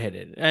 I'm hard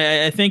headed.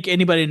 I think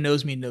anybody who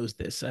knows me knows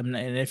this. And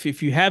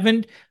if you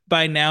haven't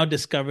by now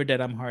discovered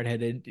that I'm hard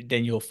headed,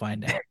 then you'll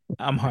find out.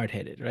 I'm hard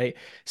headed, right?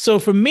 So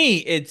for me,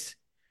 it's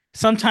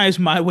sometimes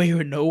my way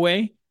or no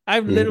way.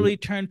 I've Mhm. literally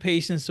turned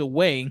patients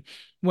away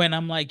when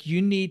I'm like,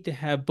 you need to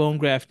have bone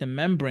graft and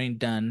membrane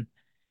done.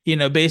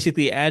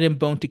 Basically add in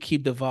bone to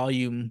keep the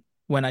volume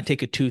when I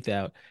take a tooth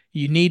out.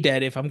 You need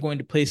that if I'm going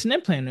to place an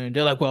implant. And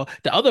they're like, well,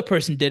 the other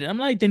person did it. I'm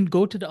like, then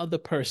go to the other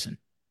person.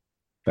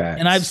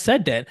 And I've Facts.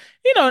 said that,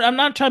 I'm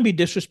not trying to be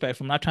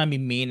disrespectful. I'm not trying to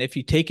be mean. If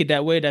you take it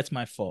that way, that's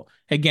my fault.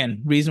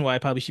 Again, reason why I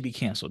probably should be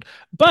canceled.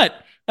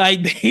 But I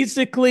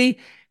basically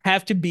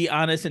have to be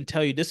honest and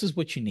tell you this is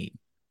what you need.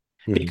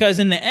 Mhm. Because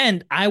in the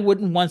end, I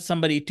wouldn't want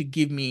somebody to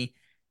give me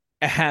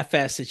a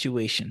half-ass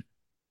situation.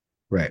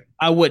 Right.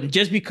 I wouldn't,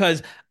 just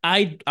because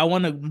I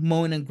want to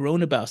moan and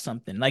groan about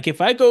something. Like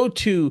if I go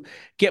to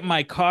get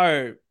my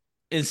car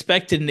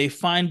inspected and they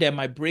find that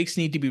my brakes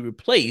need to be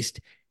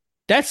replaced,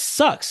 that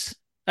sucks.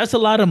 That's a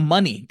lot of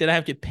money that I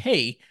have to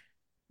pay.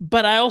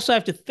 But I also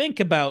have to think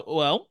about,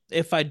 well,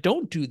 if I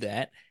don't do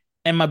that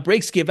and my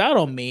brakes give out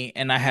on me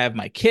and I have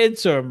my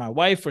kids or my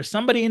wife or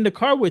somebody in the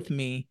car with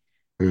me,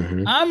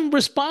 Hmm. I'm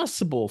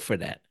responsible for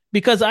that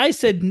because I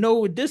said no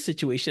with this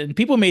situation.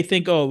 People may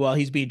think, oh, well,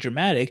 he's being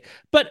dramatic,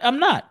 but I'm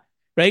not,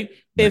 right?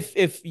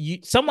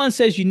 Right. Someone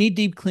says you need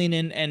deep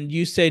cleaning and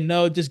you say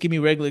no, just give me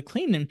regular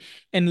cleaning,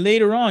 and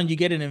later on you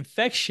get an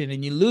infection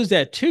and you lose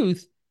that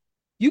tooth,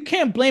 you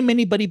can't blame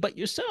anybody but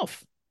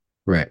yourself.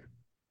 Right.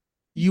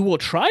 You will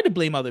try to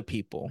blame other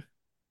people,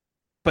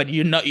 but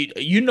you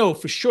know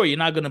for sure you're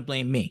not going to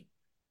blame me.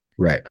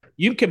 Right.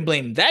 You can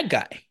blame that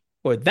guy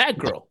or that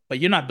girl, but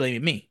you're not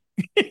blaming me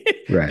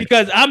Right.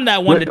 because I'm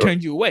that one that What-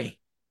 turned you away.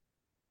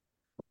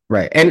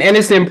 Right. And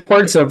it's the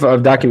importance of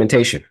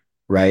documentation,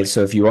 right? Right,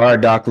 So if you are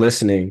a doc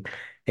listening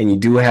and you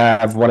do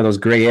have one of those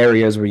gray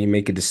areas where you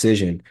make a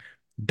decision,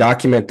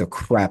 document the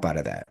crap out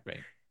of that. right.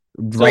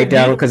 So Write do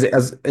down you, because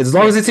as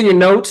long as right, it's in your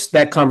notes,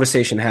 that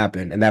conversation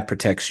happened and that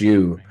protects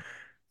you.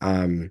 right.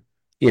 Um,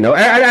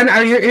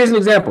 here's an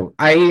example.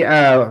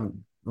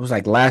 It was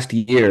like last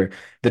year,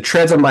 the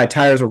treads on my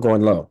tires were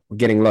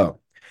getting low.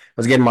 I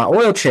was getting my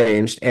oil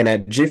changed, and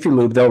at Jiffy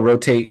Lube, they'll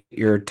rotate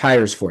your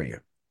tires for you,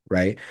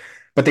 right?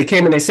 But they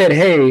came and they said,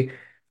 "Hey,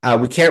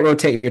 we can't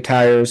rotate your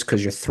tires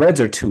because your threads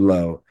are too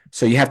low.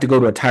 So you have to go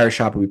to a tire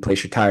shop and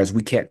replace your tires.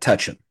 We can't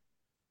touch them."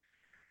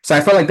 So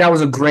I felt like that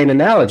was a great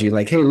analogy.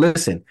 Like, hey,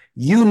 listen,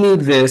 you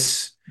need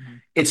this.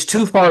 Mhm. It's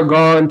too far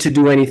gone to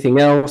do anything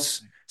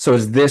else. So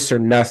it's this or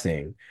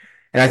nothing.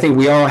 And I think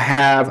we all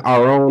have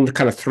our own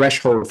kind of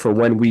threshold for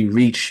when we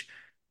reach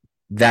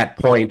that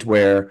point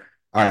where,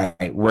 all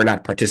right, we're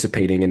not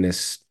participating in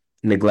this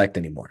neglect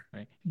anymore.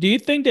 Right. Do you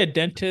think that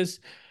dentists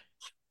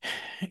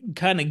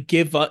kind of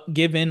give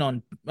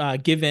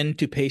in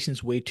to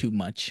patients way too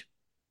much?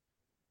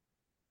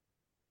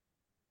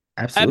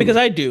 Because Absolutely.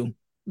 I do.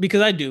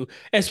 Because I do,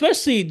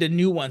 especially the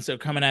new ones that are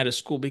coming out of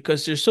school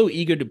because they're so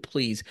eager to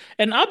please.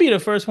 And I'll be the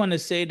first one to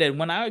say that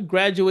when I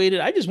graduated,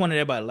 I just wanted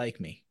everybody to like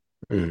me.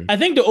 Mm. I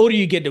think the older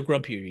you get, the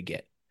grumpier you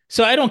get.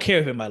 So I don't care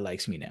if anybody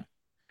likes me now.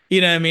 You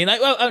know what I mean? Like,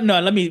 well,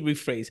 no, let me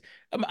rephrase.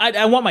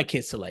 I want my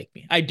kids to like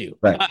me. I do.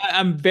 Right.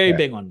 I'm very Right.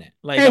 big on that.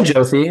 Like, And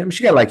Josie, I mean,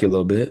 she got to like you a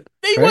little bit,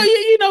 well, right?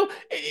 you know,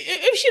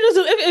 if she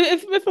doesn't,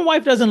 if my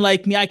wife doesn't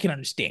like me, I can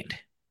understand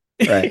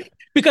Right.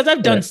 because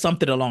I've done Right.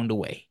 something along the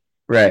way.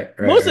 Right.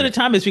 Most of the Right.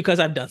 time, it's because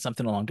I've done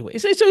something along the way.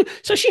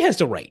 So she has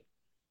the right,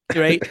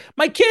 right?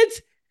 My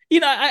kids,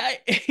 you know,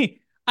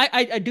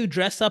 I do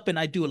dress up and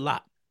I do a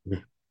lot,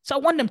 Right. so I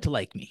want them to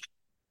like me.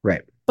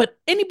 Right. But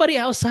anybody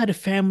outside of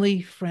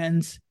family,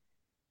 friends,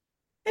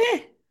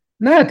 eh,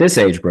 Not at this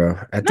age, bro.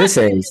 At not. this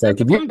age,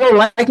 like if you don't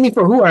like me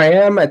for who I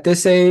am at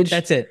this age,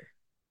 That's it.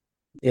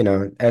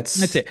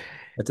 That's it.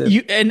 that's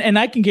it. And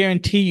I can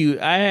guarantee you,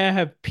 I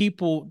have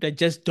people that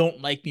just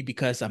don't like me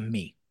because I'm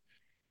me.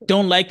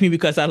 Don't like me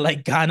because I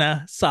like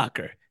Ghana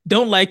soccer.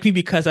 Don't like me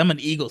because I'm an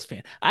Eagles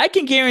fan. I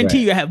can guarantee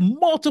Right. you I have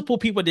multiple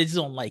people that just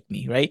don't like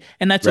me, right?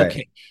 And that's Right.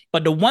 okay.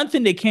 But the one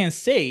thing they can't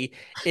say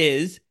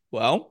is,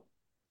 well,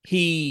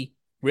 he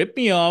ripped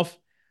me off.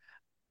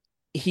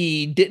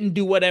 He didn't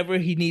do whatever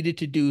he needed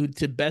to do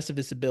to the best of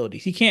his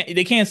abilities.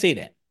 They can't say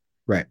that.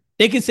 Right.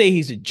 They can say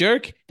he's a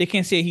jerk. They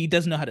can't say he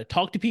doesn't know how to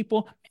talk to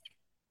people.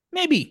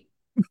 Maybe.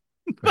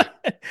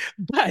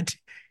 but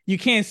you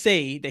can't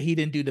say that he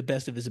didn't do the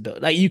best of his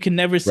ability. Like you can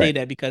never say Right.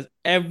 that because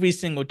every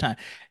single time,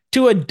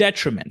 to a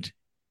detriment,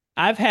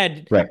 I've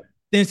had Right.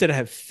 things that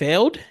have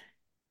failed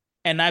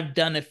and I've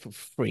done it for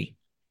free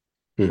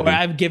or Hmm.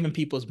 I've given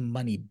people's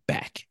money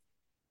back.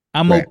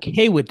 I'm Right.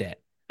 okay with that.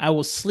 I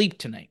will sleep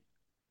tonight.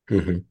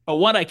 Hmm. But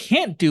what I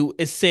can't do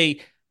is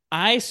say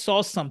I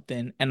saw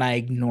something and I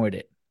ignored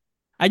it.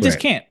 I just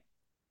Right. can't.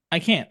 I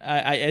can't.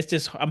 It's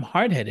just I'm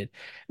hard headed.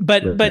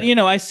 But Right. you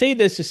know, I say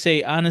this to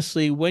say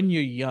honestly, when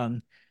you're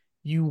young,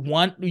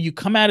 you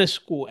come out of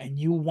school and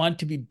you want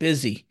to be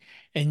busy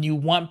and you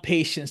want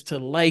patients to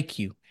like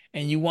you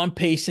and you want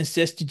patients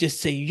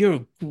just say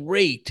you're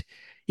great.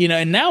 You know,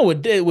 and now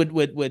with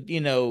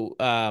you know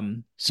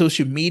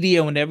social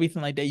media and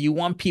everything like that, you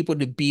want people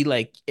to be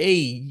like, hey,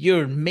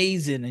 you're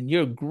amazing and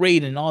you're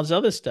great and all this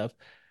other stuff.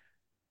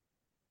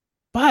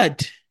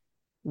 But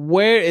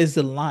where is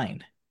the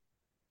line?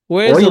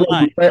 Where is Or you the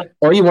want to line?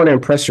 or you want to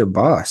impress your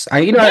boss.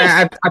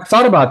 Yes. I've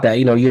thought about that.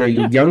 You're a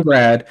Yeah. young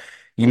grad.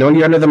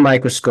 You're under the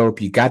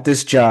microscope. You got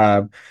this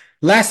job.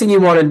 Last thing you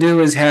want to do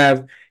is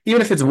have,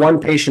 even if it's one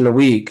patient a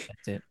week,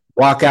 That's it.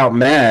 walk out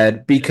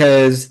mad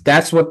because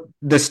that's what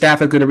the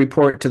staff are going to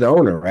report to the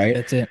owner, right?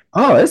 That's it.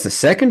 Oh, it's the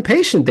second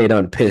patient they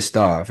done pissed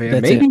off. And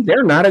That's it. maybe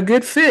they're not a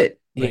good fit,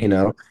 Right.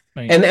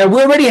 Right. And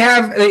we already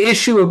have the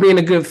issue of being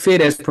a good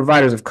fit as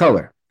providers of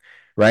color,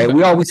 right? But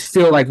We always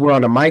feel like we're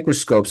on a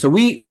microscope. So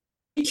we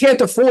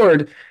can't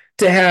afford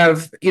to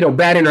have,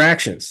 bad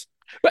interactions.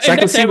 So I and can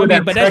that's see I where mean,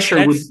 that but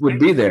pressure would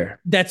be there.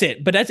 that's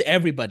it. But that's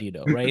everybody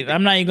though, right?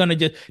 I'm not even gonna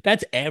just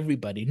that's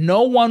everybody.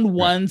 No one Right.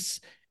 wants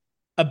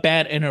a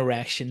bad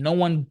interaction. No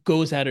one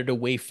goes out of the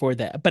way for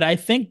that. But I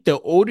think the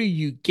older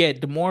you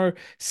get, the more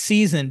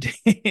seasoned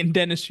in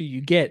dentistry you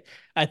get,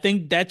 I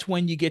think that's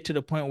when you get to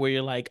the point where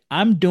you're like,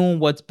 I'm doing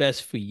what's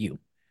best for you.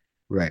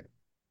 Right.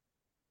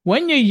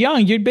 When you're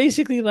young, you're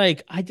basically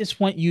like, I just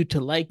want you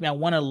to like me. I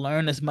want to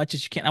learn as much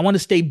as you can. I want to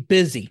stay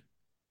busy.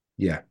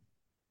 Yeah.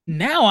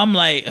 Now I'm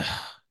like,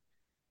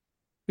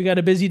 we got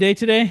a busy day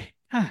today.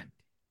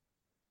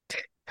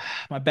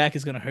 My back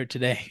is gonna hurt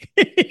today.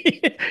 you,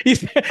 you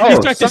Oh,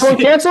 start to someone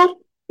see, canceled?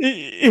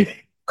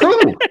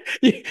 Cool.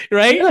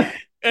 right? Yeah.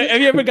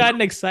 Have you ever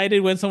gotten excited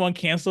when someone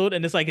canceled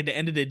and it's like at the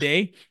end of the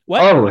day?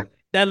 What? Oh,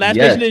 That last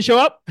patient yes. didn't show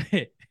up?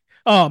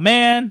 Oh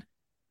man.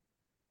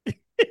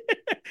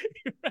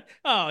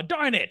 Oh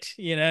darn it.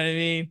 You know what I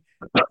mean?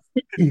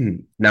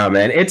 No,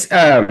 man. It's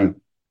I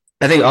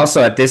think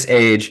also at this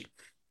age,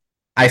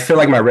 I feel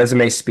like my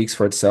resume speaks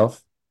for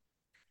itself.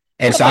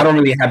 And so I Oh, don't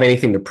really have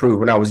anything to prove.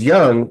 When I was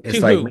young, to it's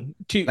who?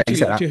 like you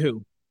said, To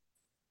who?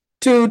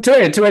 to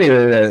any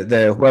of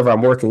the whoever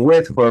I'm working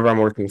with, whoever I'm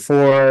working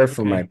for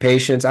my Okay.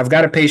 patients. I've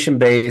got a patient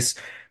base.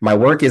 My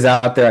work is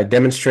out there. I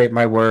demonstrate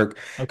my work.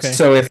 Okay.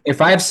 So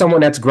if I have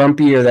someone that's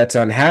grumpy or that's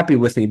unhappy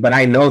with me, but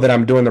I know that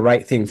I'm doing the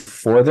right thing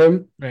for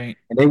them Right.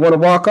 and they want to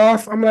walk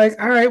off, I'm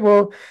like, all right,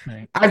 well,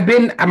 Right.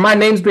 my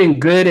name's been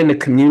good in the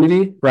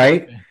community,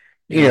 right? Okay.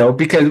 You Yeah. know,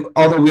 because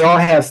although we all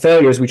have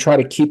failures, we try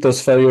to keep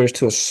those failures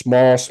to a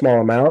small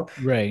amount.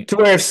 Right. To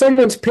where if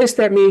someone's pissed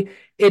at me,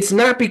 it's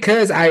not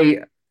because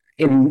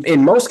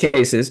in most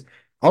cases,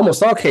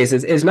 almost all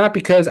cases, it's not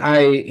because I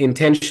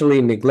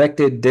intentionally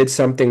neglected, did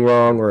something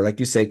wrong, or like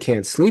you say,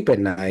 can't sleep at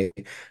night.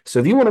 So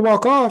if you want to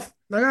walk off,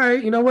 like, all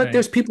right, you know what? Right.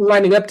 There's people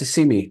lining up to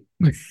see me.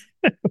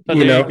 Oh,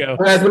 You there you know, go.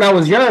 whereas when I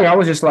was young, I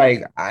was just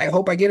like, I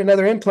hope I get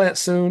another implant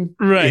soon.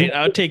 Right.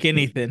 I'll take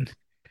anything.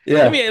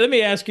 Yeah. Let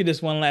me ask you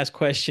this one last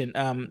question.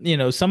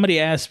 Somebody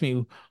asked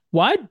me,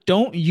 why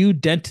don't you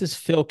dentists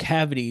fill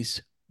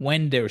cavities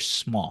when they're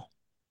small?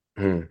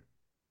 Hmm.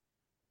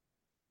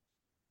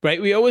 Right?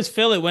 We always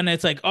fill it when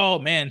it's like, oh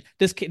man,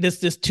 this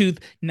tooth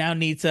now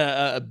needs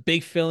a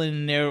big filling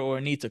in there or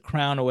needs a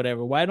crown or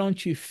whatever. Why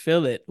don't you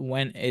fill it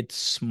when it's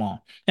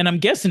small? And I'm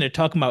guessing they're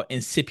talking about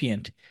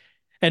incipient.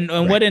 And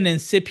Right. what an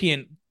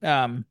incipient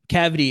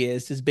cavity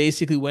is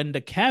basically when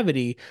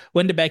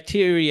the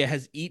bacteria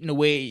has eaten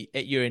away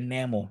at your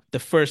enamel, the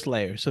first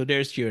layer. So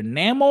there's your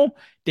enamel,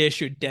 there's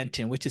your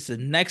dentin, which is the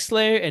next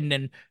layer, and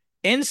then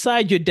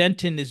inside your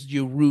dentin is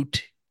your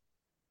root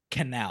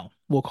canal.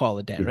 We'll call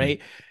it that, Mhm.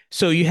 right?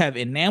 So you have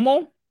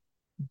enamel,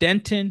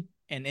 dentin,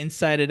 and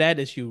inside of that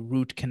is your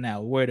root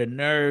canal, where the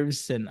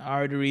nerves and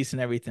arteries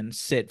and everything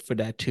sit for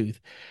that tooth.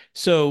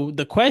 So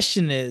the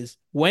question is,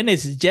 when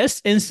it's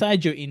just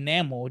inside your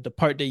enamel, the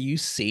part that you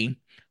see,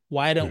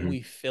 why don't Mhm.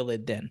 we fill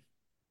it then?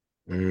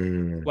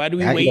 Mm. Why do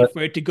we That, you know, wait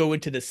for it to go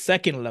into the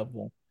second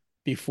level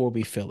before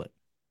we fill it?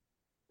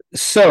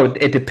 so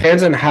it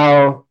depends on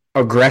how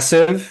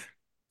aggressive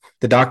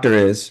the doctor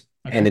is,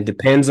 and Okay. it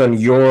depends on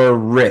your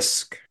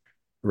risk,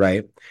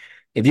 right?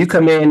 If you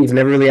come in, you've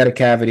never really had a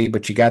cavity,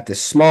 but you got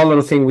this small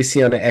little thing we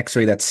see on the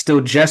x-ray that's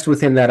still just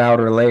within that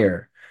outer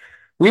layer.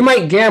 We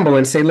might gamble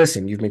and say,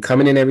 listen, you've been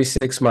coming in every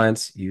 6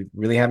 months. You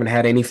really haven't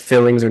had any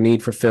fillings or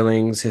need for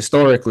fillings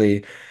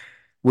historically.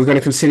 We're going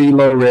to consider you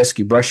low risk.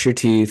 You brush your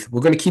teeth.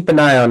 We're going to keep an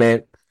eye on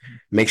it.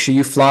 Make sure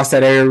you floss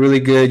that area really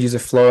good. Use a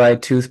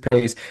fluoride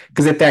toothpaste.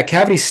 Because if that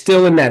cavity's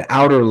still in that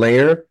outer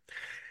layer,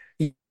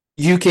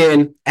 you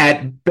can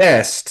at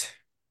best,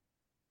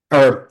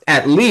 or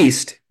at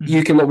least, Mhm.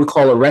 you can what we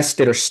call arrest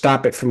it or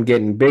stop it from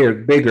getting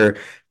bigger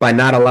by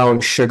not allowing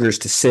sugars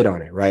to sit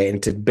on it, right?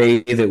 And to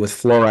bathe it with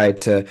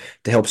fluoride to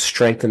help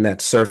strengthen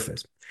that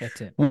surface.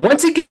 That's it.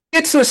 Once it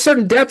gets to a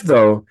certain depth,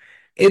 though,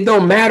 it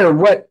don't matter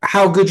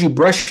how good you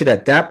brush it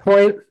at that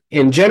point.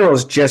 In general,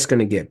 it's just going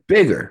to get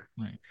bigger.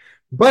 Right.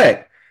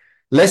 But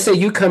let's say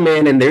you come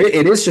in and there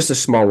it is just a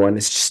small one.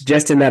 It's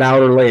just in that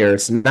outer layer.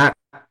 It's not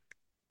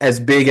as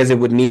big as it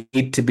would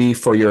need to be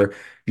for your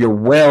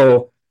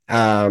well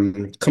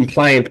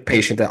compliant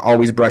patient that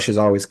always brushes,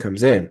 always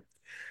comes in.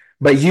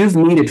 But you've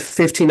needed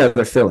 15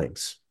 other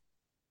fillings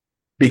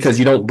because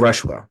you don't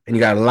brush well and you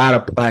got a lot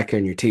of plaque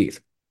in your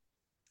teeth.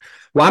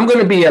 Well, I'm going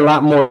to be a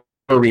lot more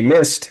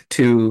remiss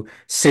to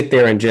sit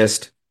there and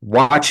just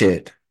watch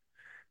it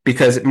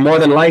because more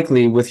than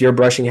likely, with your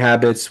brushing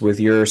habits, with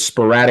your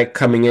sporadic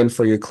coming in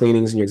for your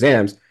cleanings and your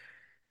exams,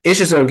 it's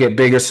just going to get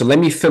bigger. So let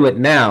me fill it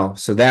now.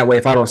 So that way,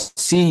 if I don't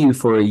see you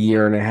for a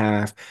year and a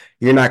half,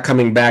 you're not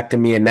coming back to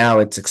me and now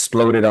it's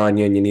exploded on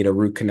you and you need a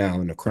root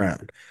canal and a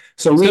crown.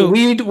 So So,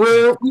 we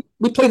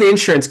play the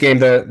insurance game,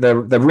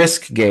 the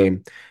risk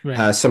game,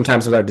 right.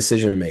 sometimes with our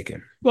decision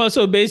making. Well,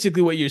 so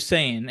basically what you're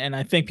saying, and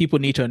I think people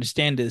need to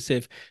understand this,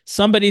 if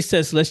somebody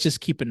says, let's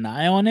just keep an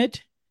eye on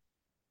it,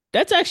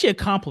 that's actually a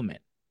compliment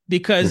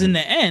because in Mhm.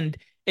 the end,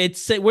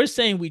 we're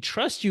saying we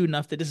trust you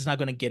enough that this is not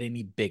going to get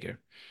any bigger.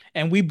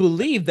 And we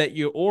believe that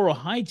your oral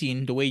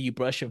hygiene, the way you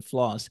brush and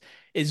floss,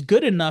 is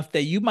good enough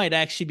that you might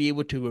actually be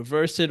able to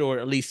reverse it or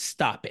at least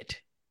stop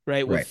it,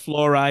 right? With Right.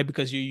 fluoride,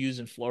 because you're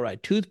using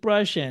fluoride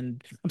toothbrush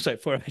and I'm sorry,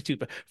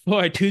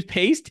 fluoride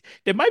toothpaste.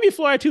 There might be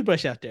fluoride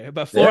toothbrush out there,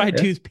 but Yeah. fluoride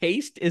Yeah.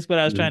 toothpaste is what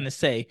I was Mhm. trying to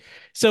say.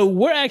 So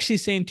we're actually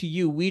saying to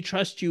you, we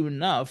trust you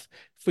enough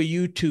for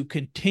you to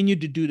continue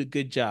to do the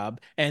good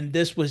job. And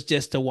this was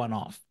just a one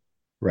off.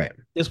 Right.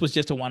 This was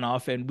just a one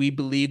off. And we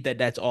believe that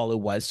that's all it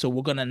was. So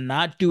we're going to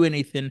not do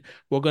anything.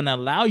 We're going to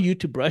allow you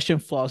to brush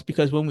and floss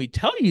because when we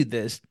tell you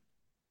this,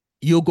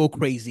 you'll go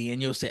crazy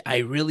and you'll say, I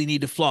really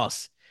need to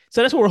floss.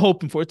 So that's what we're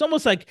hoping for. It's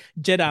almost like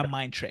Jedi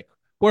mind trick.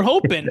 We're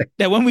hoping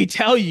that when we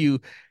tell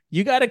you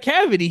you got a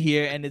cavity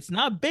here and it's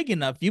not big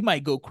enough, you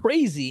might go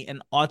crazy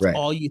and that's Right.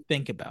 all you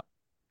think about.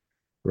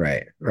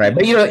 Right. You Right.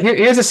 But know?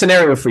 here's a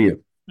scenario for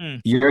you. Hmm.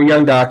 You're a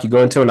young doc, you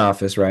go into an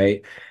office,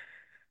 right?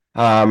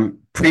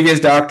 Previous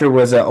doctor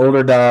was an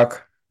older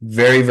doc,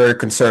 very, very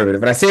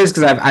conservative. And I say this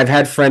because I've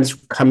had friends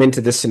come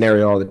into this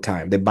scenario all the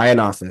time. They buy an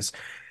office.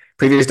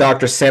 Previous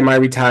doctor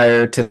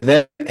semi-retired. To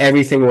them,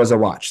 everything was a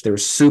watch. They were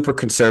super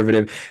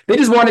conservative. They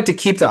just wanted to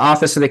keep the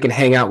office so they can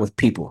hang out with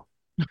people,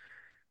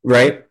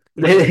 right?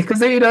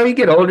 Because you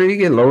get older, you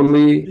get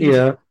lonely,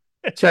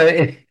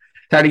 try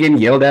try to get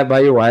yelled at by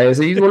your wife.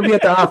 So you just want to be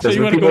at the So office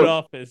you where want to go to people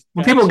office.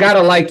 where people Gotcha.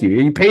 gotta like you.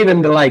 You pay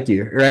them to like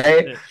you,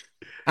 right?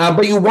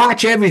 But you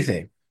watch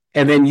everything,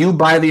 and then you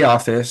buy the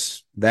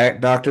office.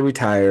 That doctor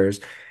retires,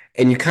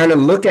 and you kind of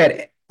look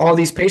at all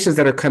these patients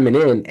that are coming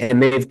in,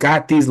 and they've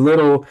got these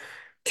little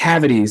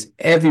cavities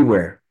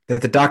everywhere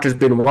that the doctor's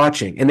been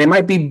watching, and they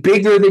might be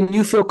bigger than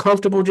you feel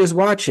comfortable just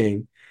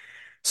watching.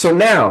 So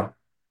now,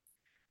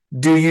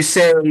 do you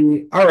say,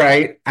 all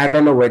right, I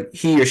don't know what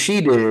he or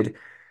she did.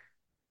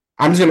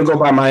 I'm just going to go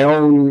by my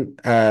own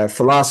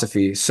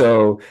philosophy.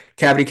 So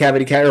cavity,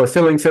 cavity, cavity, or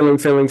filling, filling,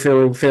 filling,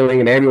 filling, filling,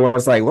 and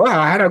everyone's like,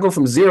 "Wow, how do I go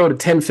from 0 to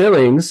 10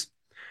 fillings?"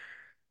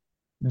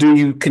 Do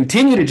you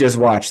continue to just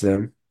watch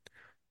them,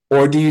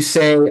 or do you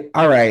say,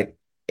 "All right,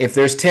 if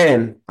there's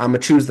 10, I'm gonna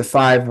choose the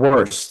five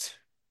worst,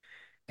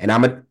 and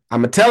I'm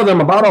gonna tell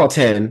them about all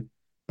 10,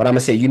 but I'm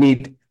gonna say,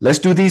 let's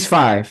do these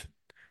five.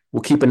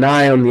 We'll keep an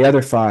eye on the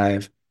other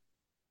five,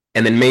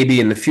 and then maybe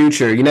in the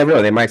future, you never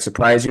know, they might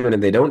surprise you and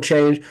then they don't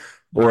change,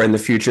 or in the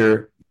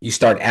future, you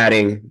start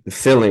adding the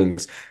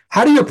fillings.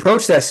 How do you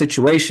approach that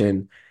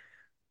situation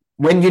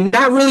when you're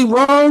not really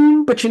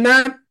wrong, but you're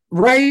not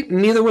right?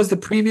 Neither was the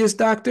previous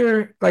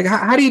doctor. Like,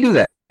 how do you do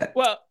that?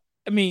 Well,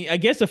 I mean, I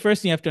guess the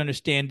first thing you have to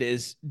understand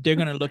is they're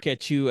going to look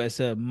at you as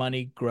a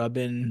money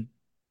grubbing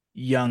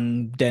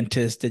young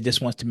dentist that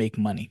just wants to make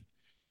money,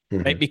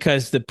 right? Mm-hmm.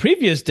 Because the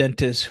previous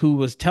dentist who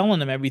was telling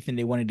them everything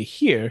they wanted to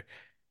hear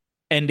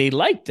and they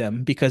liked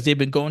them because they've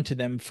been going to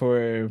them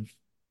for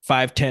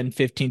 5, 10,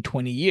 15,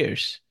 20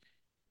 years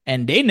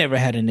and they never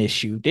had an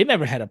issue. They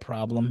never had a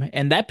problem.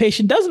 And that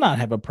patient does not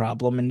have a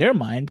problem in their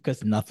mind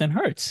because nothing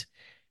hurts.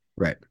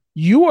 Right.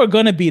 You are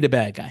going to be the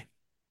bad guy.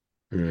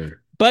 Mm.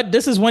 But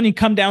this is when you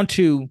come down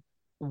to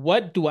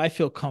what do I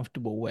feel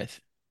comfortable with?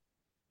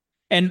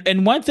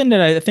 And one thing that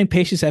I think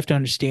patients have to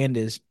understand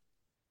is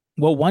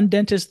what one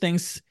dentist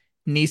thinks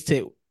needs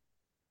to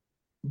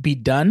be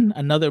done,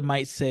 another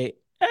might say,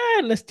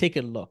 let's take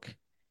a look.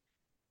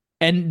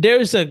 And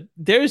there's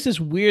this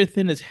weird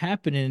thing that's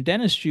happening in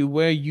dentistry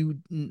where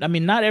I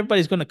mean, not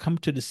everybody's going to come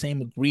to the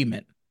same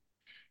agreement.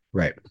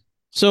 Right.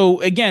 So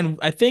again,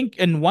 I think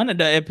in one of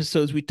the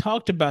episodes we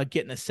talked about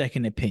getting a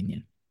second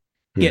opinion,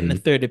 getting a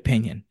Mm-hmm. third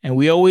opinion. And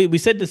we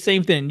said the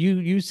same thing.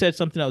 You said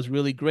something that was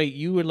really great.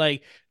 You were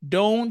like,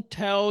 don't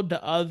tell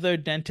the other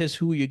dentist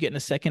who you're getting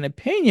a second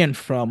opinion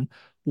from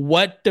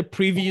what the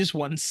previous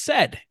one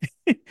said.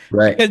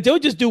 Right. Because they'll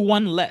just do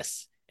one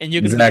less and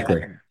you're gonna be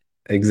Exactly. happy.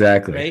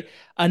 Exactly. Right.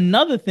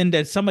 Another thing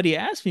that somebody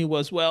asked me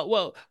was,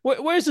 well,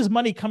 where's this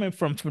money coming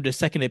from the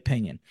second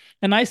opinion?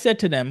 And I said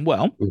to them,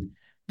 well,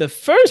 the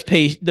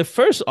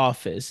first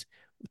office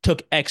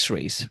took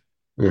x-rays.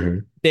 Mm-hmm.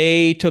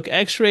 They took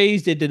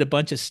x-rays, they did a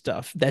bunch of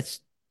stuff that's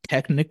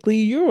technically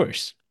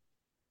yours.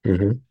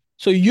 Mm-hmm.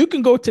 So you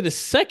can go to the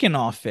second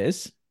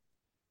office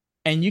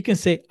and you can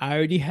say, I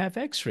already have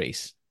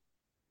x-rays.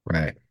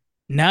 Right.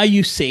 Now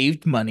you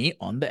saved money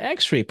on the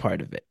x-ray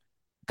part of it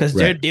because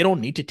Right. they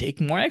don't need to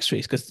take more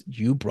x-rays because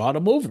you brought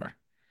them over.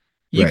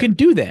 You Right. can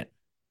do that.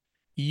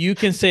 You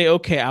can say,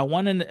 okay, I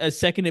want a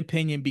second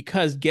opinion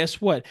because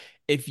guess what?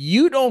 If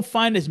you don't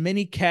find as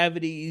many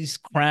cavities,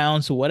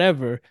 crowns, or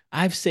whatever,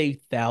 I've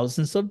saved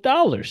thousands of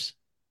dollars.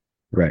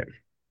 Right.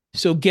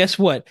 So guess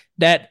what?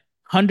 That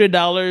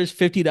 $100,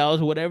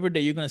 $50, or whatever that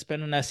you're going to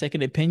spend on that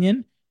second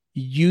opinion,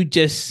 you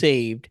just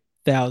saved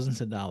thousands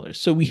of dollars.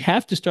 So we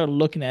have to start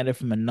looking at it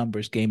from a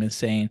numbers game and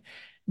saying,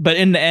 but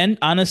in the end,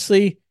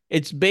 honestly,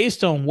 it's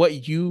based on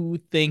what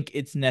you think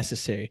it's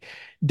necessary.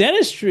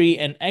 Dentistry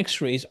and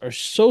x-rays are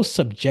so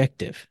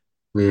subjective.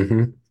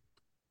 Mm-hmm.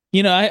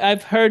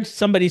 I've heard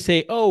somebody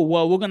say, "Oh,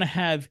 well, we're gonna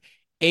have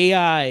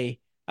AI,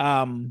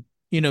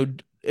 you know,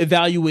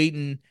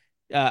 evaluating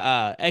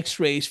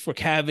X-rays for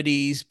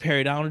cavities,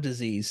 periodontal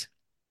disease."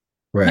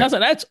 And I Right. was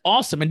like, "That's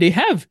awesome!" And they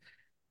have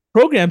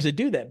programs that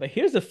do that. But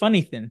here's the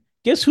funny thing: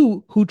 guess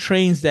who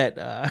trains that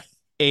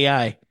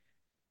AI? Yeah.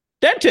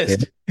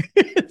 Dentist.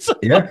 so,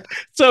 Yeah.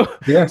 so,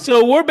 Yeah.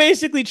 so we're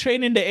basically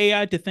training the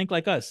AI to think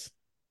like us.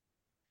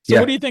 So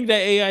what do Yeah. you think that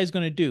AI is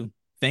going to do?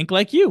 Think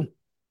like you.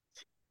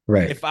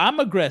 Right. If I'm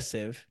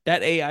aggressive,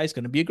 that AI is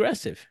going to be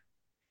aggressive.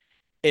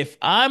 If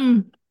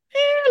I'm,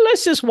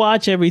 let's just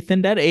watch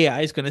everything, that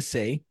AI is going to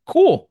say,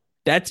 cool,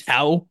 that's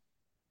how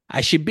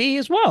I should be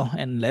as well.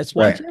 And let's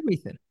watch Right.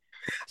 everything.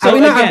 I So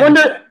mean,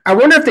 again, I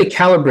wonder if they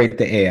calibrate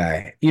the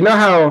AI. You know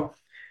how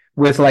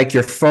with like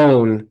your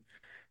phone,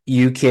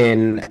 you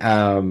can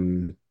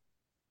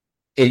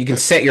you can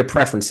set your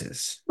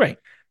preferences. Right.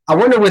 I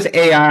wonder with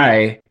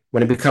AI,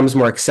 when it becomes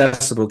more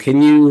accessible,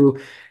 can you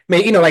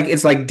make, like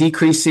it's like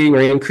decreasing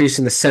or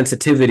increasing the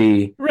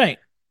sensitivity Right.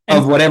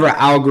 of And whatever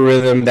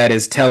algorithm that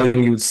is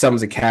telling you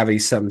something's a cavity,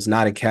 something's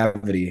not a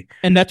cavity.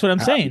 and that's what I'm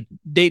Uh, saying.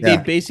 They yeah.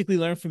 basically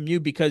learn from you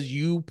because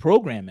you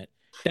program it.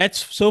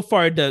 That's so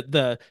far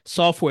the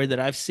software that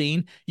I've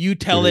seen. You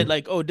tell it Mhm.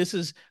 like, oh, this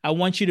is I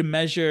want you to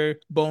measure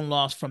bone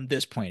loss from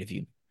this point of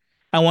view.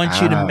 I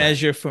want you to Ah,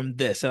 measure from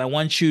this, and I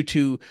want you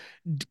to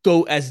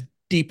go as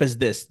deep as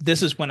this.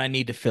 This is when I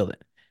need to fill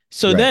it.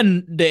 So right.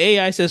 then the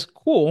AI says,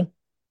 cool.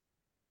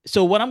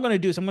 So what I'm going to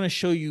do is I'm going to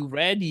show you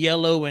red,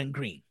 yellow, and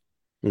green.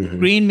 Hmm.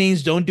 Green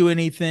means don't do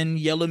anything.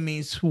 Yellow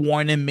means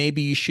warning,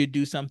 maybe you should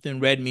do something.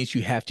 Red means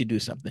you have to do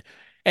something.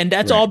 And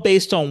that's all Right.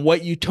 based on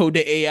what you told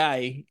the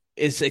AI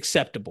is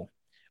acceptable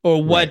or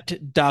Right.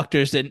 what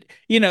doctors and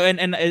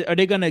are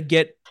they going to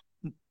get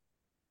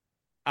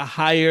a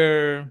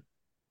higher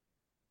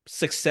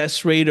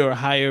success rate or a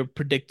higher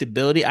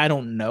predictability? I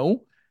don't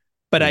know.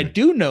 But I Mhm.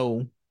 do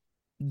know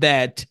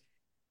that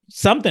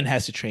something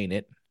has to train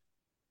it.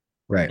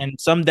 Right.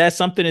 And that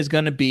something is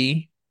going to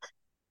be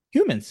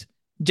humans.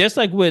 Just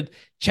like with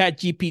Chat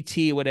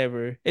GPT,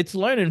 whatever, it's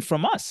learning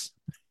from us.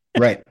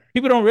 Right.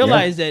 People don't Yeah.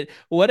 realize that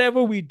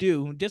whatever we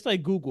do, just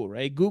like Google,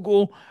 right?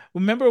 Google,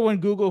 remember when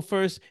Google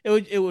first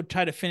it would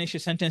try to finish a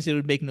sentence, it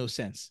would make no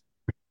sense.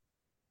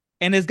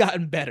 And it's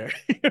gotten better.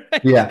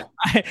 Right? Yeah.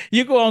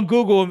 You go on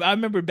Google, I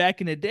remember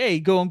back in the day,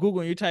 you go on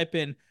Google and you type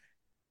in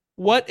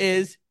what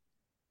is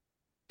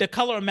the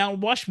color of Mount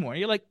Washmore.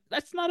 You're like,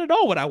 that's not at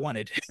all what I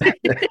wanted.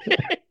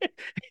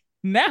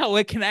 Now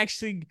it can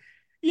actually,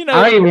 you I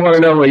know, don't even want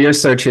to know what your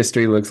search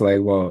history looks like.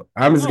 Well,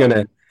 I'm just oh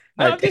gonna.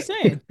 no, I, I'm just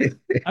saying.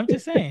 I'm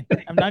just saying.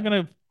 I'm not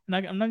gonna.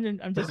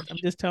 I'm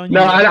just telling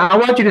no, you what. I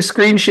want you to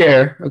screen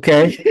share,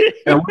 okay?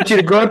 And I want you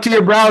to go up to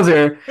your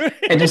browser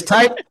and just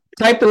type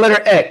the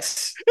letter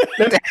X.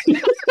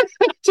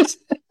 Just,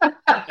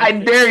 I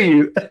dare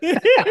you.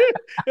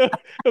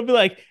 It'll be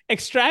like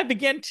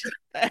extravagant.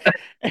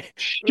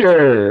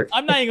 Sure.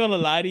 I'm not even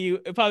gonna lie to you.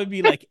 It'll probably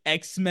be like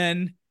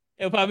X-Men.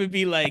 It'll probably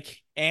be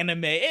like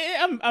anime.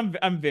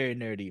 I'm very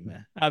nerdy,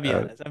 man. I'll be Uh,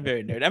 honest. I'm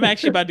very nerdy. I'm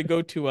actually about to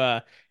go to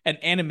an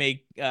anime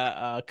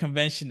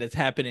convention that's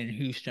happening in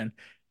Houston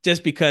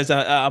just because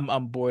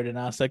I'm bored and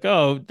I was like,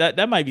 oh,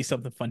 that might be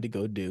something fun to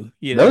go do,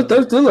 you those know?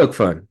 those do look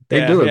fun. They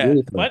Yeah, do look yeah.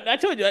 really fun. But I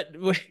told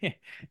you,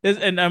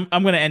 and I'm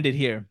gonna end it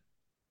here.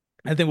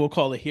 I think we'll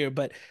call it here.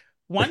 But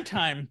one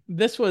time,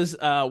 this was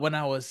when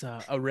I was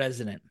a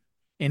resident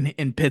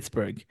in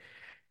Pittsburgh.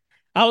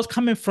 I was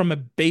coming from a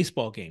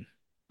baseball game.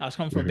 I was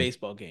coming from a Mhm.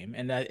 baseball game,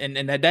 and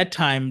at that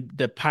time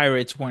the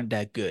Pirates weren't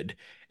that good,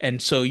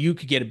 and so you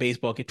could get a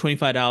baseball game,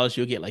 $25.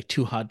 You'll get like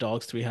two hot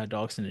dogs, three hot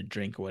dogs, and a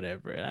drink or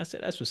whatever. And I said,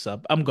 "That's what's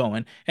up. I'm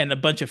going." And a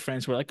bunch of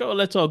friends were like, "Oh,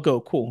 let's all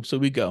go." Cool. So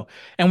we go,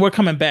 and we're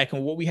coming back,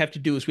 and what we have to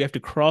do is we have to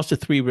cross the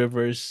three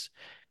rivers,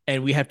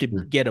 and we have to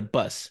Mhm. get a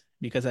bus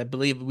because I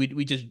believe we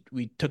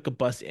took a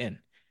bus in,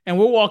 and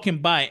we're walking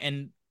by,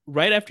 and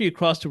right after you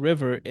cross the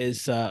river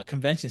is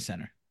convention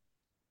center.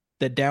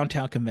 The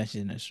downtown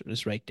convention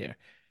is right there.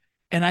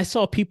 And I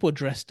saw people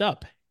dressed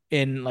up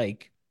in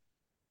like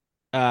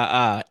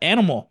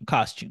animal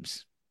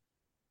costumes.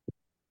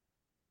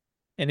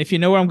 And if you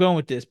know where I'm going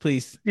with this,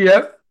 please.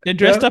 Yep. They're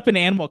dressed Yep. up in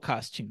animal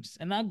costumes.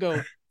 And I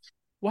go,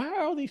 why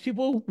are all these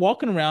people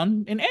walking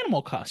around in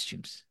animal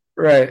costumes?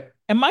 Right.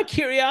 And my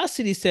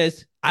curiosity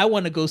says, I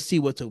want to go see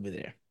what's over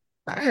there.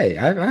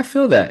 I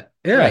feel that.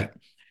 Right. Yeah.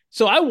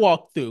 So I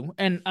walk through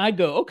and I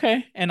go,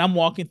 okay. And I'm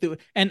walking through.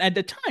 And at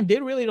the time, they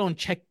really don't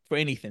check for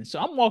anything. So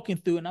I'm walking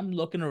through and I'm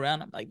looking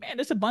around. I'm like, man,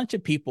 there's a bunch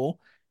of people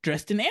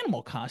dressed in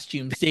animal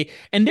costumes.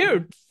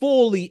 They're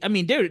fully, I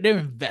mean, they're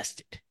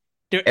invested.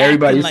 They're acting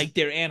Everybody's like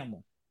they're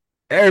animal.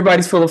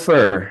 everybody's full of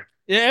fur.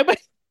 Yeah,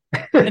 everybody,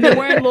 and they're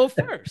wearing little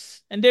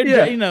furs. And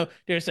Yeah.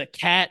 there's a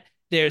cat,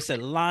 there's a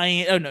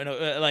lion. Oh no,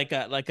 no, like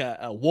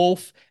a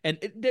wolf, and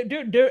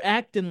they're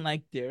acting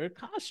like they're a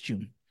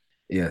costume.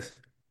 Yes.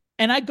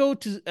 And I go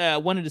to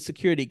one of the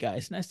security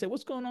guys and I said,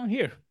 "What's going on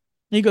here?" And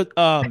he goes,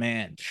 "Oh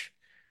man,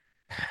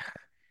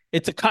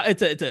 it's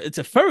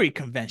a furry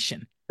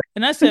convention."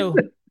 And I said,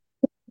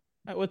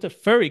 "What's a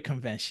furry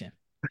convention?"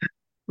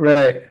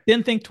 Right.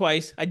 Didn't think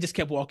twice. I just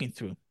kept walking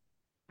through.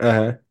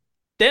 Uh-huh.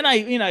 Then I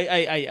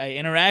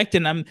interact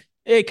and I'm,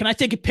 hey, can I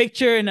take a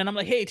picture? And then I'm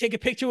like, hey, take a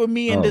picture with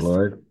me and Oh this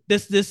Lord.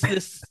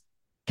 this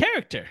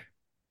character.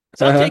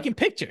 So I'm Uh-huh. taking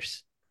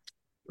pictures.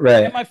 And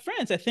Right. my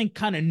friends, I think,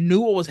 kind of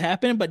knew what was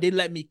happening, but they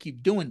let me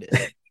keep doing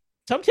this.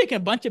 So I'm taking a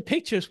bunch of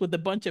pictures with a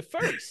bunch of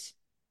furries.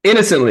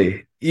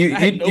 Innocently. You I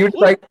had you no you're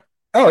clue. like,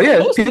 oh I yeah,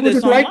 posted people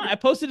this just online. I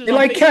posted this they on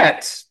like Facebook.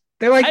 cats.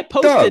 They I like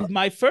dogs. posted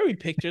my furry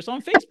pictures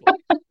on Facebook.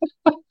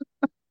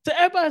 So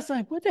everybody's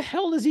like, what the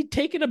hell is he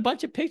taking a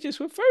bunch of pictures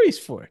with furries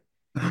for?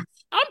 I'm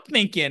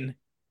thinking,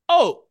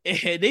 oh,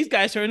 these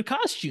guys are in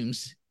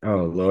costumes.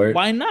 Oh Lord.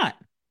 Why not?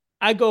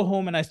 I go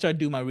home and I start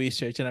doing my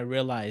research and I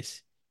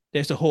realize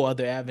there's a whole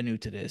other avenue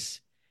to this.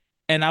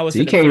 And I So was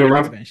at a furry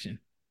convention.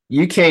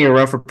 you can't even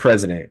run for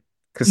president.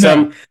 Because No.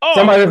 somebody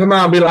Oh, will come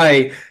out and be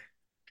like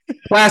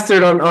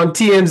plastered on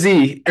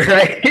TMZ,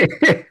 right?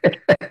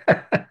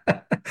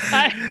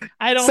 I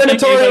I don't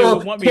think anybody would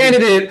Senatorial want me to.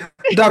 candidate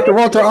Dr.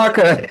 Walter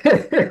Aka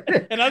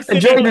And I'm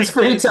sitting there enjoying his like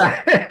free this,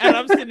 time. and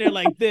I'm sitting there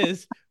like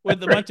this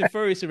with a bunch of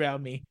furries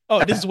around me.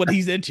 Oh, this is what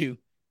he's into.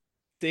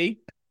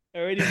 See,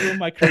 already ruined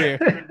my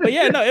career. But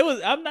yeah, no, it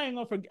was. I'm not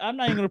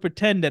even gonna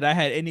pretend that I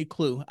had any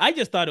clue. I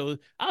just thought it was.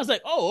 I was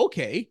like, oh,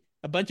 okay,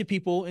 a bunch of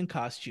people in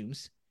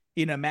costumes,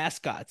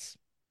 mascots.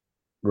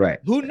 Right.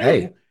 Who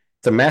Hey, knew?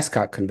 it's a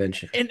mascot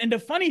convention. And the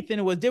funny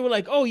thing was, they were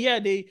like, oh yeah,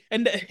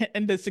 and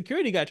the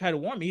security guy tried to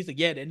warn me. He's like,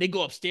 yeah, and they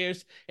go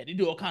upstairs and they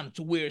do all kinds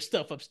of weird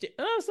stuff upstairs.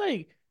 And I was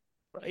like,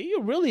 bro,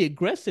 you're really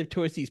aggressive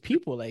towards these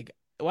people. Like,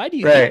 why do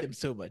you hate Right. them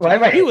so much? Why,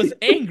 He why? was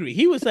angry.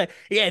 He was like,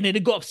 yeah, and then they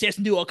go upstairs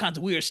and do all kinds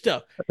of weird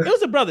stuff. It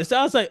was a brother, so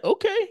I was like,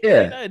 okay,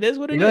 Yeah. it is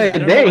what it You're is. like, I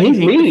don't know dang, why you he's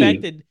hate the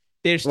fact mean. that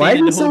they're Why staying is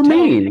at he the so hotel.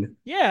 mean?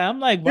 Yeah, I'm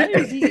like, why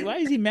is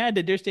he mad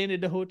that they're staying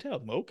at the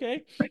hotel?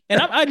 Okay.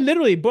 And I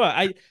literally, bro,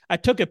 I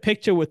took a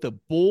picture with a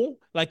bull,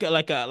 like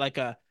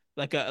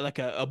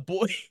a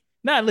boy.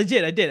 Not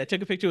legit. I did. I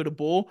took a picture with a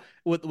bull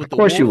Of with the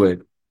course you wolf.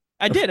 would.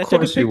 I Of did. I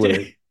took a course you picture.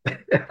 would.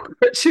 Of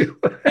course you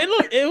And would.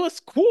 look, it was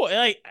cool.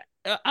 Like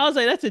I was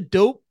like, that's a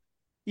dope.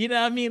 You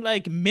know what I mean?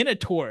 Like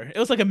minotaur. It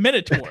was like a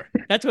minotaur.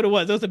 That's what it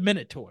was. It was a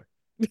minotaur.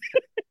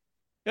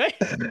 Right?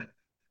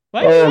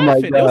 Why are you Oh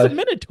my laughing? It was a gosh.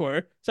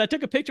 minotaur. So I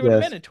took a picture with a Yes.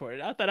 minotaur.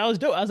 I thought I was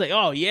dope. I was like,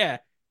 oh yeah,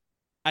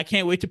 I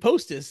can't wait to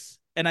post this.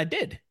 And I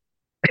did.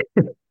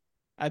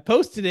 I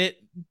posted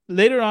it.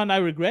 Later on, I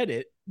regret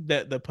it,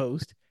 the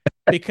post,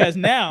 because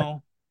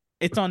now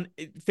it's on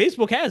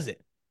Facebook has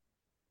it.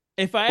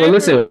 If I Well, ever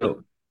listen,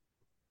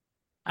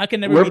 I can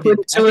never we're be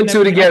putting two and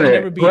two I can together.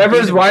 never be dean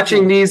Whoever's of a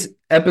watching school. these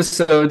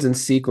episodes in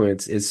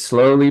sequence is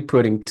slowly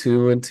putting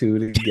two and two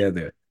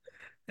together.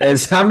 And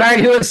so I'm not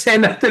going to say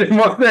nothing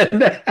more than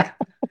that.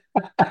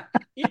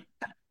 Yeah,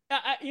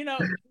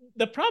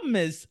 the problem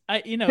is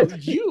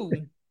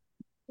you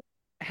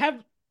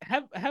have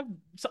have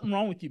something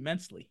wrong with you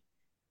mentally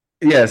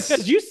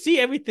because Yes. you see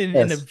everything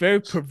in a Yes. very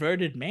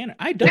perverted manner.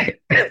 I don't.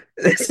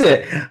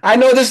 Listen, I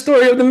know the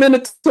story of the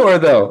Minotaur,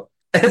 though.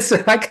 And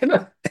so I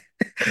can.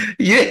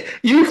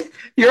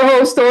 Your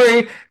whole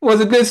story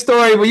was a good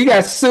story, but you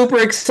got super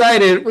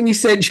excited when you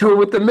said you were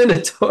with the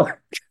Minotaur.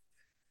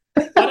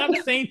 What I'm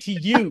saying to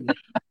you,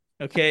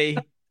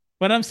 okay?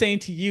 What I'm saying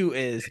to you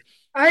is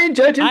I ain't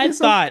judging. I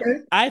It's thought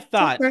okay. I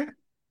It's thought okay.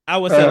 I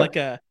was at Uh, like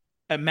a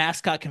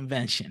mascot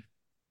convention.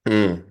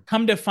 mm,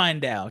 Come to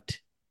find out,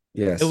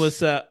 it yes.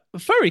 was a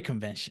furry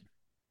convention.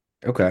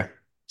 Okay.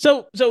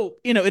 So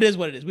it is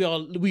what it is.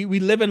 We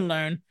live and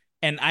learn.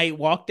 And I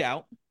walked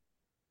out,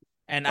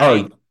 and Oh, so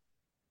you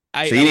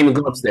I didn't was even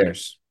go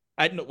upstairs.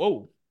 I know.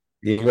 Whoa,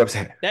 You didn't go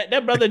upstairs.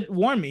 that brother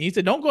warned me. He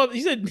said, "Don't go up."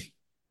 He said,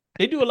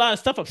 "They do a lot of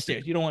stuff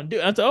upstairs. You don't want to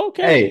do it." I said,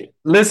 "Okay." Hey,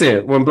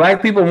 listen, when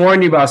black people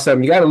warn you about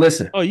something, you got to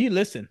listen. Oh, you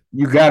listen.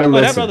 You got to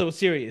Oh, that brother listen. was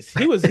serious.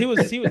 He was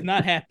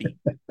not happy.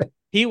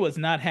 He was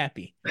not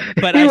happy.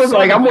 But He I was saw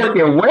like, the I'm video.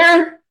 working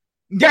where?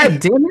 Yeah, God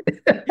damn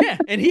it. yeah,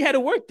 and he had to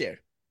work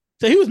there.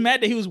 So he was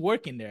mad that he was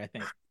working there.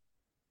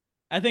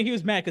 I think he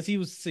was mad because he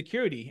was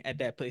security at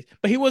that place,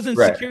 but he wasn't Right,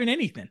 securing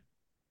anything.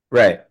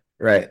 right,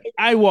 right.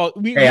 I walked.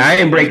 We Hey, we I it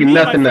ain't was breaking me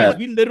and my nothing friends. up.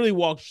 We literally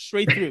walked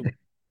straight through.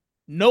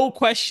 No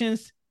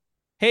questions.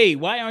 Hey,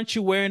 why aren't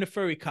you wearing a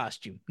furry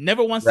costume?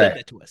 Never once said Right,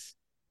 that to us.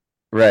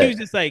 He was right.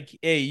 just like,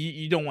 hey,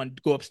 you don't want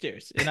to go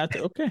upstairs. And I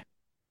said, okay.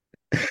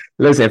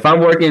 Listen, if I'm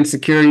working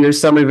security or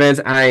some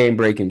events, I ain't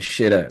breaking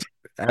shit up.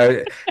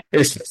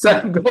 If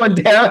something going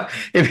down,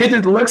 if it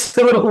just looks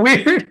a little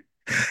weird,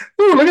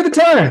 ooh, look at the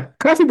time.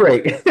 Coffee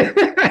break.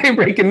 I ain't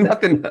breaking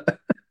nothing up.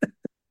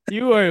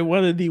 You are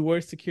one of the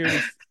worst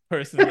security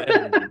persons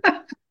ever.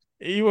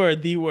 You are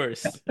the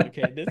worst.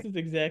 Okay. This is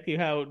exactly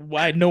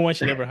why no one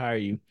should ever hire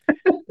you.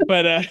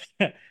 But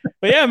but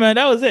yeah, man,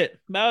 that was it.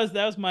 That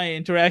was my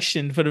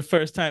interaction for the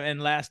first time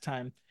and last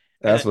time.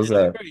 That's what's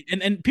up.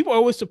 And people are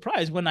always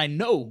surprised when I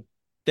know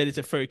that it's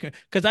a furry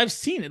because I've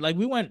seen it. Like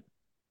we went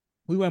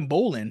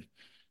bowling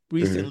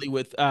Mhm. recently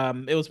with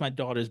it was my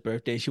daughter's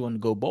birthday. She wanted to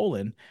go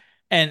bowling.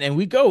 And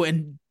we go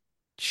and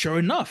sure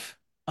enough,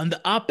 on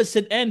the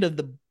opposite end of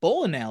the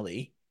bowling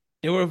alley,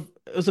 it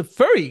was a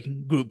furry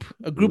group,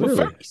 a group of Really?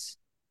 furries.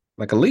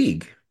 Like a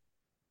league,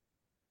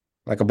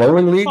 like a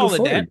bowling league of Call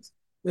it that. furries.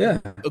 Yeah.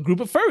 A group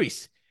of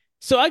furries.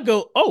 So I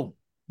go, "Oh,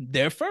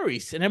 they're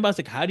furries." And everybody's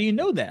like, "How do you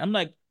know that?" I'm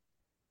like,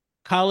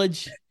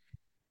 "College,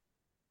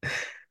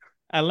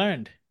 I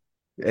learned."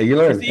 Yeah, you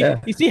You learn. see,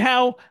 Yeah. you see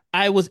how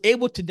I was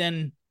able to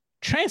then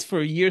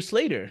transfer years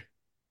later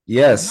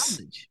the Yes.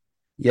 knowledge.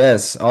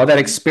 Yes. All that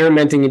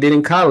experimenting you did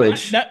in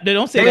college They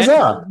don't say pays that.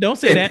 off. Don't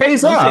say It that.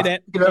 pays Don't say off.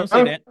 that. You Don't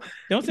say know? that.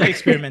 Don't say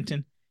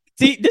experimenting.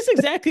 See, this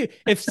exactly.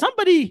 If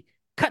somebody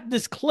cut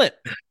this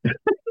clip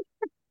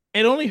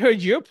and only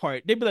heard your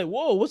part, they'd be like,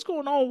 "Whoa, what's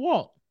going on,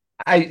 Walt?"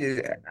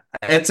 I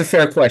it's a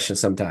fair question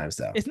sometimes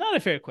though. It's not a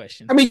fair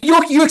question. I mean,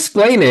 you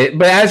explain it,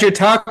 but as you're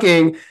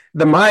talking,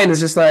 the mind is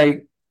just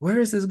like, where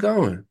is this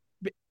going?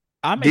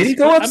 I'm Did he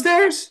go explain. I'm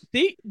upstairs?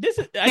 see. This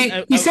is.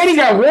 He said he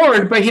got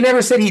warned, but he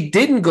never said he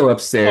didn't go Oh, I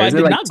upstairs.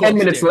 And did like not go 10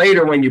 minutes upstairs.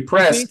 later, when you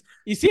You see. pressed,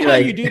 You see you're how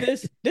you do like,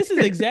 this. This is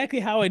exactly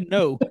how I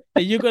know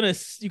that you're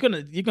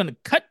gonna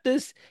cut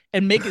this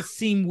and make it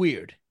seem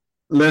weird.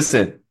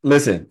 listen.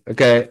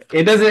 Okay,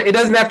 it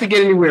doesn't have to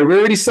get anywhere. We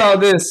already saw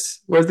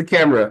this. Where's the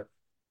camera?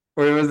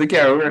 Where was the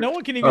camera? No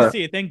one can even Or,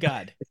 see it. Thank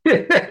God.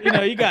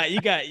 You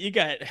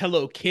got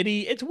Hello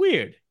Kitty. It's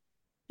weird.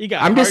 You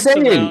got I'm just hearts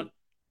around. saying,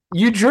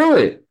 you drew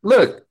it. I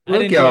Look,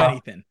 didn't draw y'all.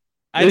 anything.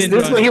 I This didn't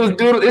this draw is what he was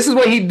anything. doodle. This is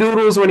what he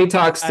doodles when he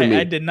talks to I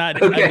me. did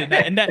not. I did not.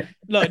 Okay. And that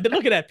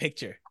look at that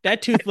picture.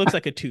 That tooth looks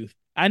like a tooth.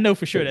 I know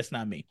for sure that's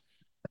not me.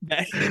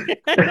 That,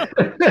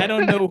 I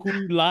don't know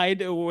who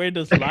lied or where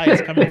this lie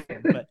is coming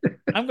from, but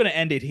I'm gonna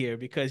end it here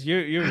because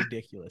you're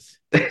ridiculous.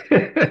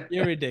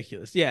 You're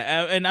ridiculous.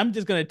 Yeah, and I'm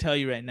just gonna tell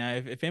you right now,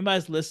 if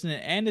anybody's listening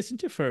and it's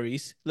into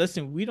furries,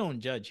 listen, we don't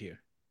judge here.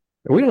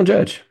 We don't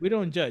judge. We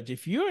don't judge.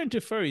 If you're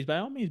into furries, by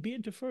all means, be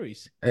into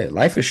furries. Hey,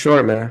 life is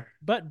short, man.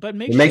 But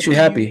make It sure makes you that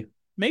you happy.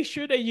 make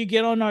sure that you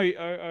get on our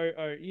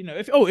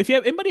if you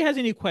have anybody has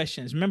any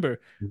questions, remember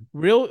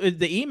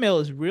the email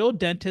is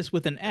realdentist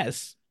with an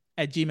S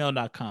at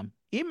gmail.com.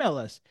 Email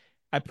us.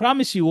 I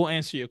promise you we'll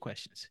answer your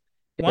questions.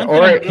 One thing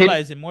I'm Or hit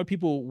realizing more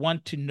people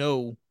want to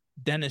know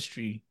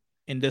dentistry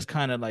in this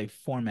kind of like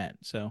format.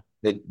 So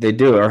they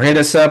do or hit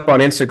us up on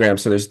Instagram.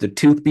 So there's the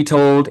Tooth Be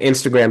Told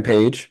Instagram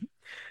page.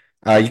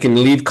 You can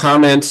leave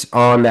comments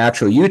on the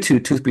actual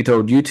YouTube Tooth Be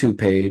Told YouTube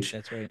page.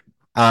 that's right.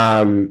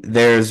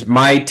 There's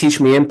my Teach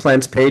Me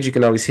Implants page. You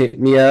can always hit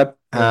me up.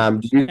 Do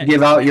you Eh,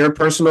 give out your Yeah,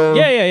 personal?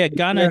 yeah, yeah.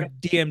 Ghana Yeah,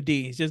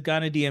 DMD. It's just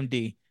Ghana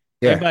DMD.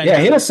 yeah, Everybody yeah.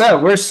 Hit knows us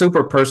up. We're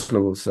super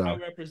personable. I So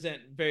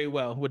represent very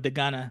well with the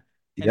Ghana,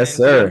 and yes,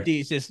 then sir. DMD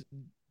is just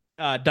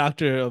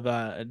doctor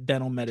of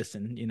dental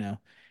medicine. Yeah,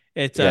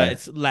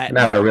 It's Latin.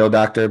 not a real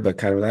doctor, but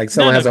kind of like No,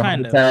 someone no, has a heart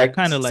attack,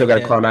 kind of still like got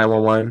to that. call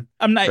 911.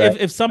 I'm not. Right.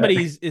 If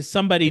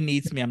somebody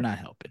needs me, I'm not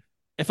helping.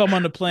 If I'm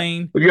on the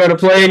plane, If you're on a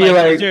they're plane, you're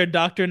like, "Is like, there a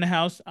doctor in the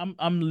house?"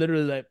 I'm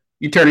literally like,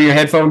 you turn your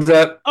headphones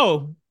up.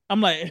 "Oh,"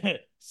 I'm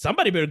like,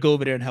 "Somebody better go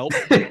over there and help."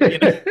 You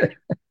know,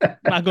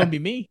 not gonna be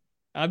me.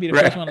 I'll be the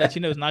first one to let Right.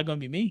 you know it's not gonna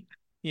be me.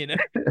 You know,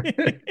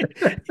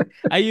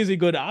 I usually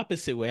go the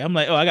opposite way. I'm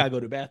like, "Oh, I gotta go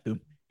to the bathroom,"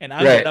 and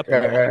I'll get Right, up and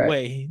right, walk right,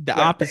 away the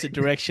right. opposite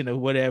direction of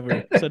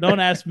whatever. So don't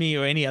ask me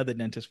or any other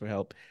dentist for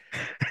help.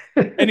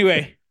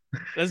 Anyway,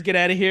 let's get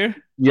out of here.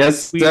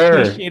 Yes, We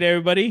sir. appreciate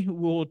everybody.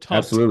 We'll talk.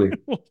 Absolutely.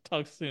 We'll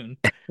talk soon.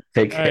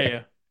 Take All right, care.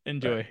 yeah.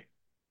 Enjoy.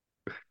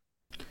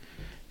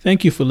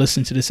 Thank you for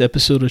listening to this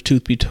episode of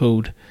Tooth Be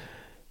Told.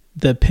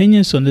 The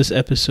opinions on this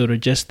episode are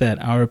just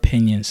that, our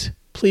opinions.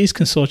 Please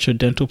consult your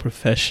dental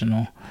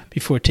professional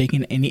before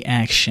taking any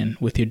action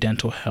with your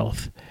dental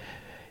health.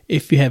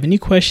 If you have any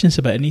questions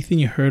about anything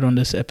you heard on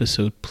this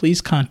episode,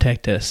 please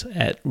contact us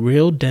at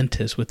Real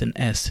Dentist with an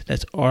S.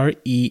 That's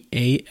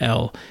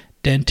REAL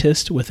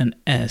Dentist with an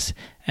S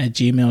at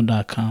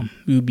gmail.com.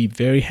 We would be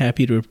very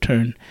happy to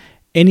return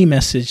any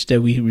message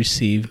that we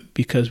receive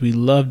because we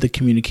love the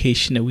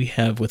communication that we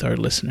have with our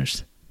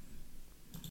listeners.